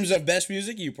In just, terms of best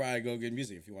music, you probably go good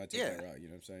music if you want to take Yeah. that route. You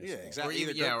know what I'm saying? yeah, So- exactly. Or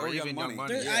even- Either yeah, Dope or even Young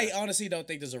Money. There- Yeah. I honestly don't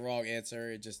think there's a wrong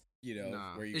answer. It just, you know,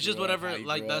 Nah. where you It's just grew up, whatever. how you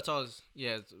Like grew that's up. all.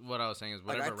 Yeah, it's what I was saying is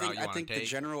Like, whatever route you I want think to the take.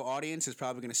 general audience is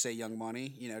probably going to say Young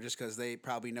Money, you know, just because they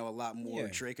probably know a lot more Yeah.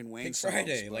 Drake and Wayne Big songs.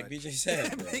 Friday, like but- BJ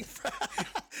said. bro. Big Friday.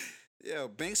 Yo,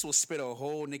 Banks will spit a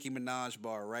whole Nicki Minaj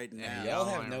bar right now. Yeah, Y'all Y'all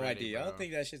have ain't no ready, idea. Y'all bro.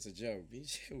 think that shit's a joke.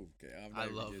 BJ, okay, I'm not I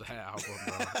even love getting- that album,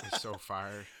 bro. It's so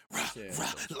fire. Rah, Yeah.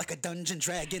 rah, like a dungeon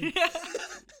dragon.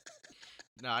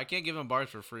 No, I can't give him bars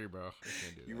for free, bro. I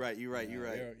can't do that. You're right. You're right. You're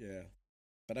right. Yeah.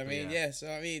 But I But mean, yeah. yeah. So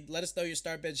I mean, let us know your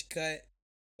start bench cut.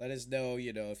 Let us know,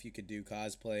 you know, if you could do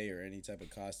cosplay or any type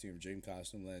of costume, dream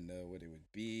costume. Let us know what it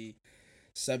would be.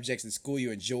 Subjects in school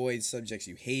you enjoyed, subjects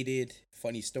you hated,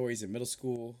 funny stories in middle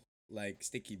school, like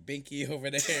Sticky Binky over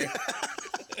there.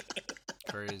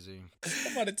 Crazy.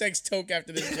 I'm gonna text Toke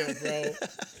after this joke, bro.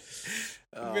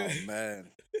 Oh man.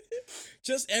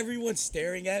 Just everyone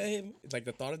staring at him. It's like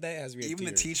the thought of that has me. in Even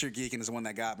the tears. teacher geeking is the one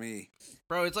that got me.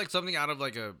 Bro, it's like something out of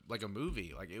like a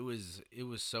movie. Like it was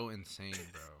so insane,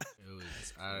 bro. It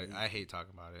was I hate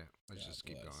talking about it. Let's just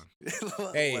keep bless.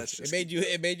 going. Hey, Let's just-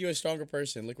 it made you a stronger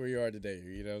person. Look where you are today.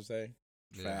 You know what I'm saying?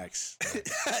 Yeah. Facts.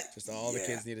 Just all the Yeah.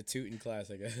 kids need a toot in class,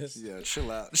 I guess. Yeah,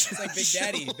 chill out. It's like Big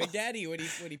Daddy. Big Daddy when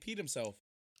he peed himself.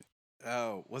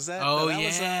 Oh, was that? Oh, that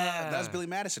was, yeah. that was Billy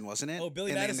Madison, wasn't it? Oh,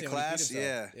 Billy in the- Madison in the when he peed class.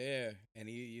 Yeah. himself. Yeah. And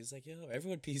he was like, yo,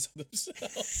 everyone pees on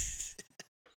themselves.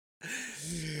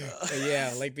 But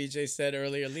yeah, like BJ said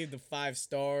earlier, leave the 5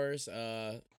 stars.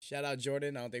 Shout out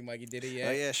Jordan. I don't think Mikey did it yet.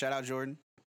 Oh yeah, shout out Jordan.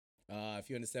 If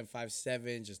you understand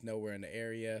 5'7", just know we're in the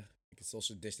area. We can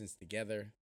social distance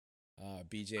together.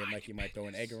 BJ and Mikey might throw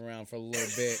an egg around for a little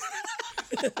bit.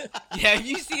 Yeah, if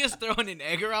you see us throwing an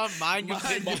egg around, mind your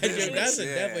Mind your business. That's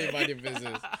Yeah. definitely mind your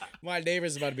business. My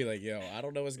neighbor's about to be like, yo, I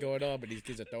don't know what's going on, but these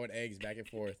kids are throwing eggs back and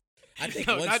forth. I think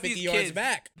No, one's not 50 these yards kids.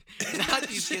 back. Not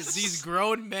these kids, these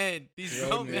grown men. These Grown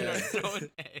grown men men. are throwing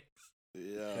eggs.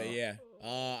 Yeah. But yeah,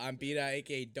 I'm Bida,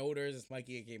 aka Doders. It's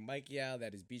Mikey, aka Mikey Al.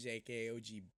 That is BJ, aka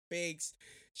OG Bakes.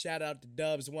 Shout out to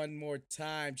Dubs one more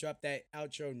time. Drop that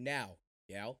outro now.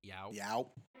 Yow. Yow. Yow.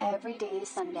 Every day is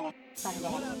Sunday. Sunday.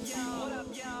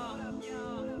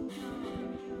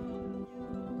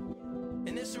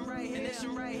 And this one right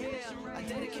here, I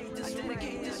dedicate this one right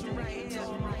here to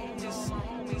all my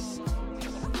homies.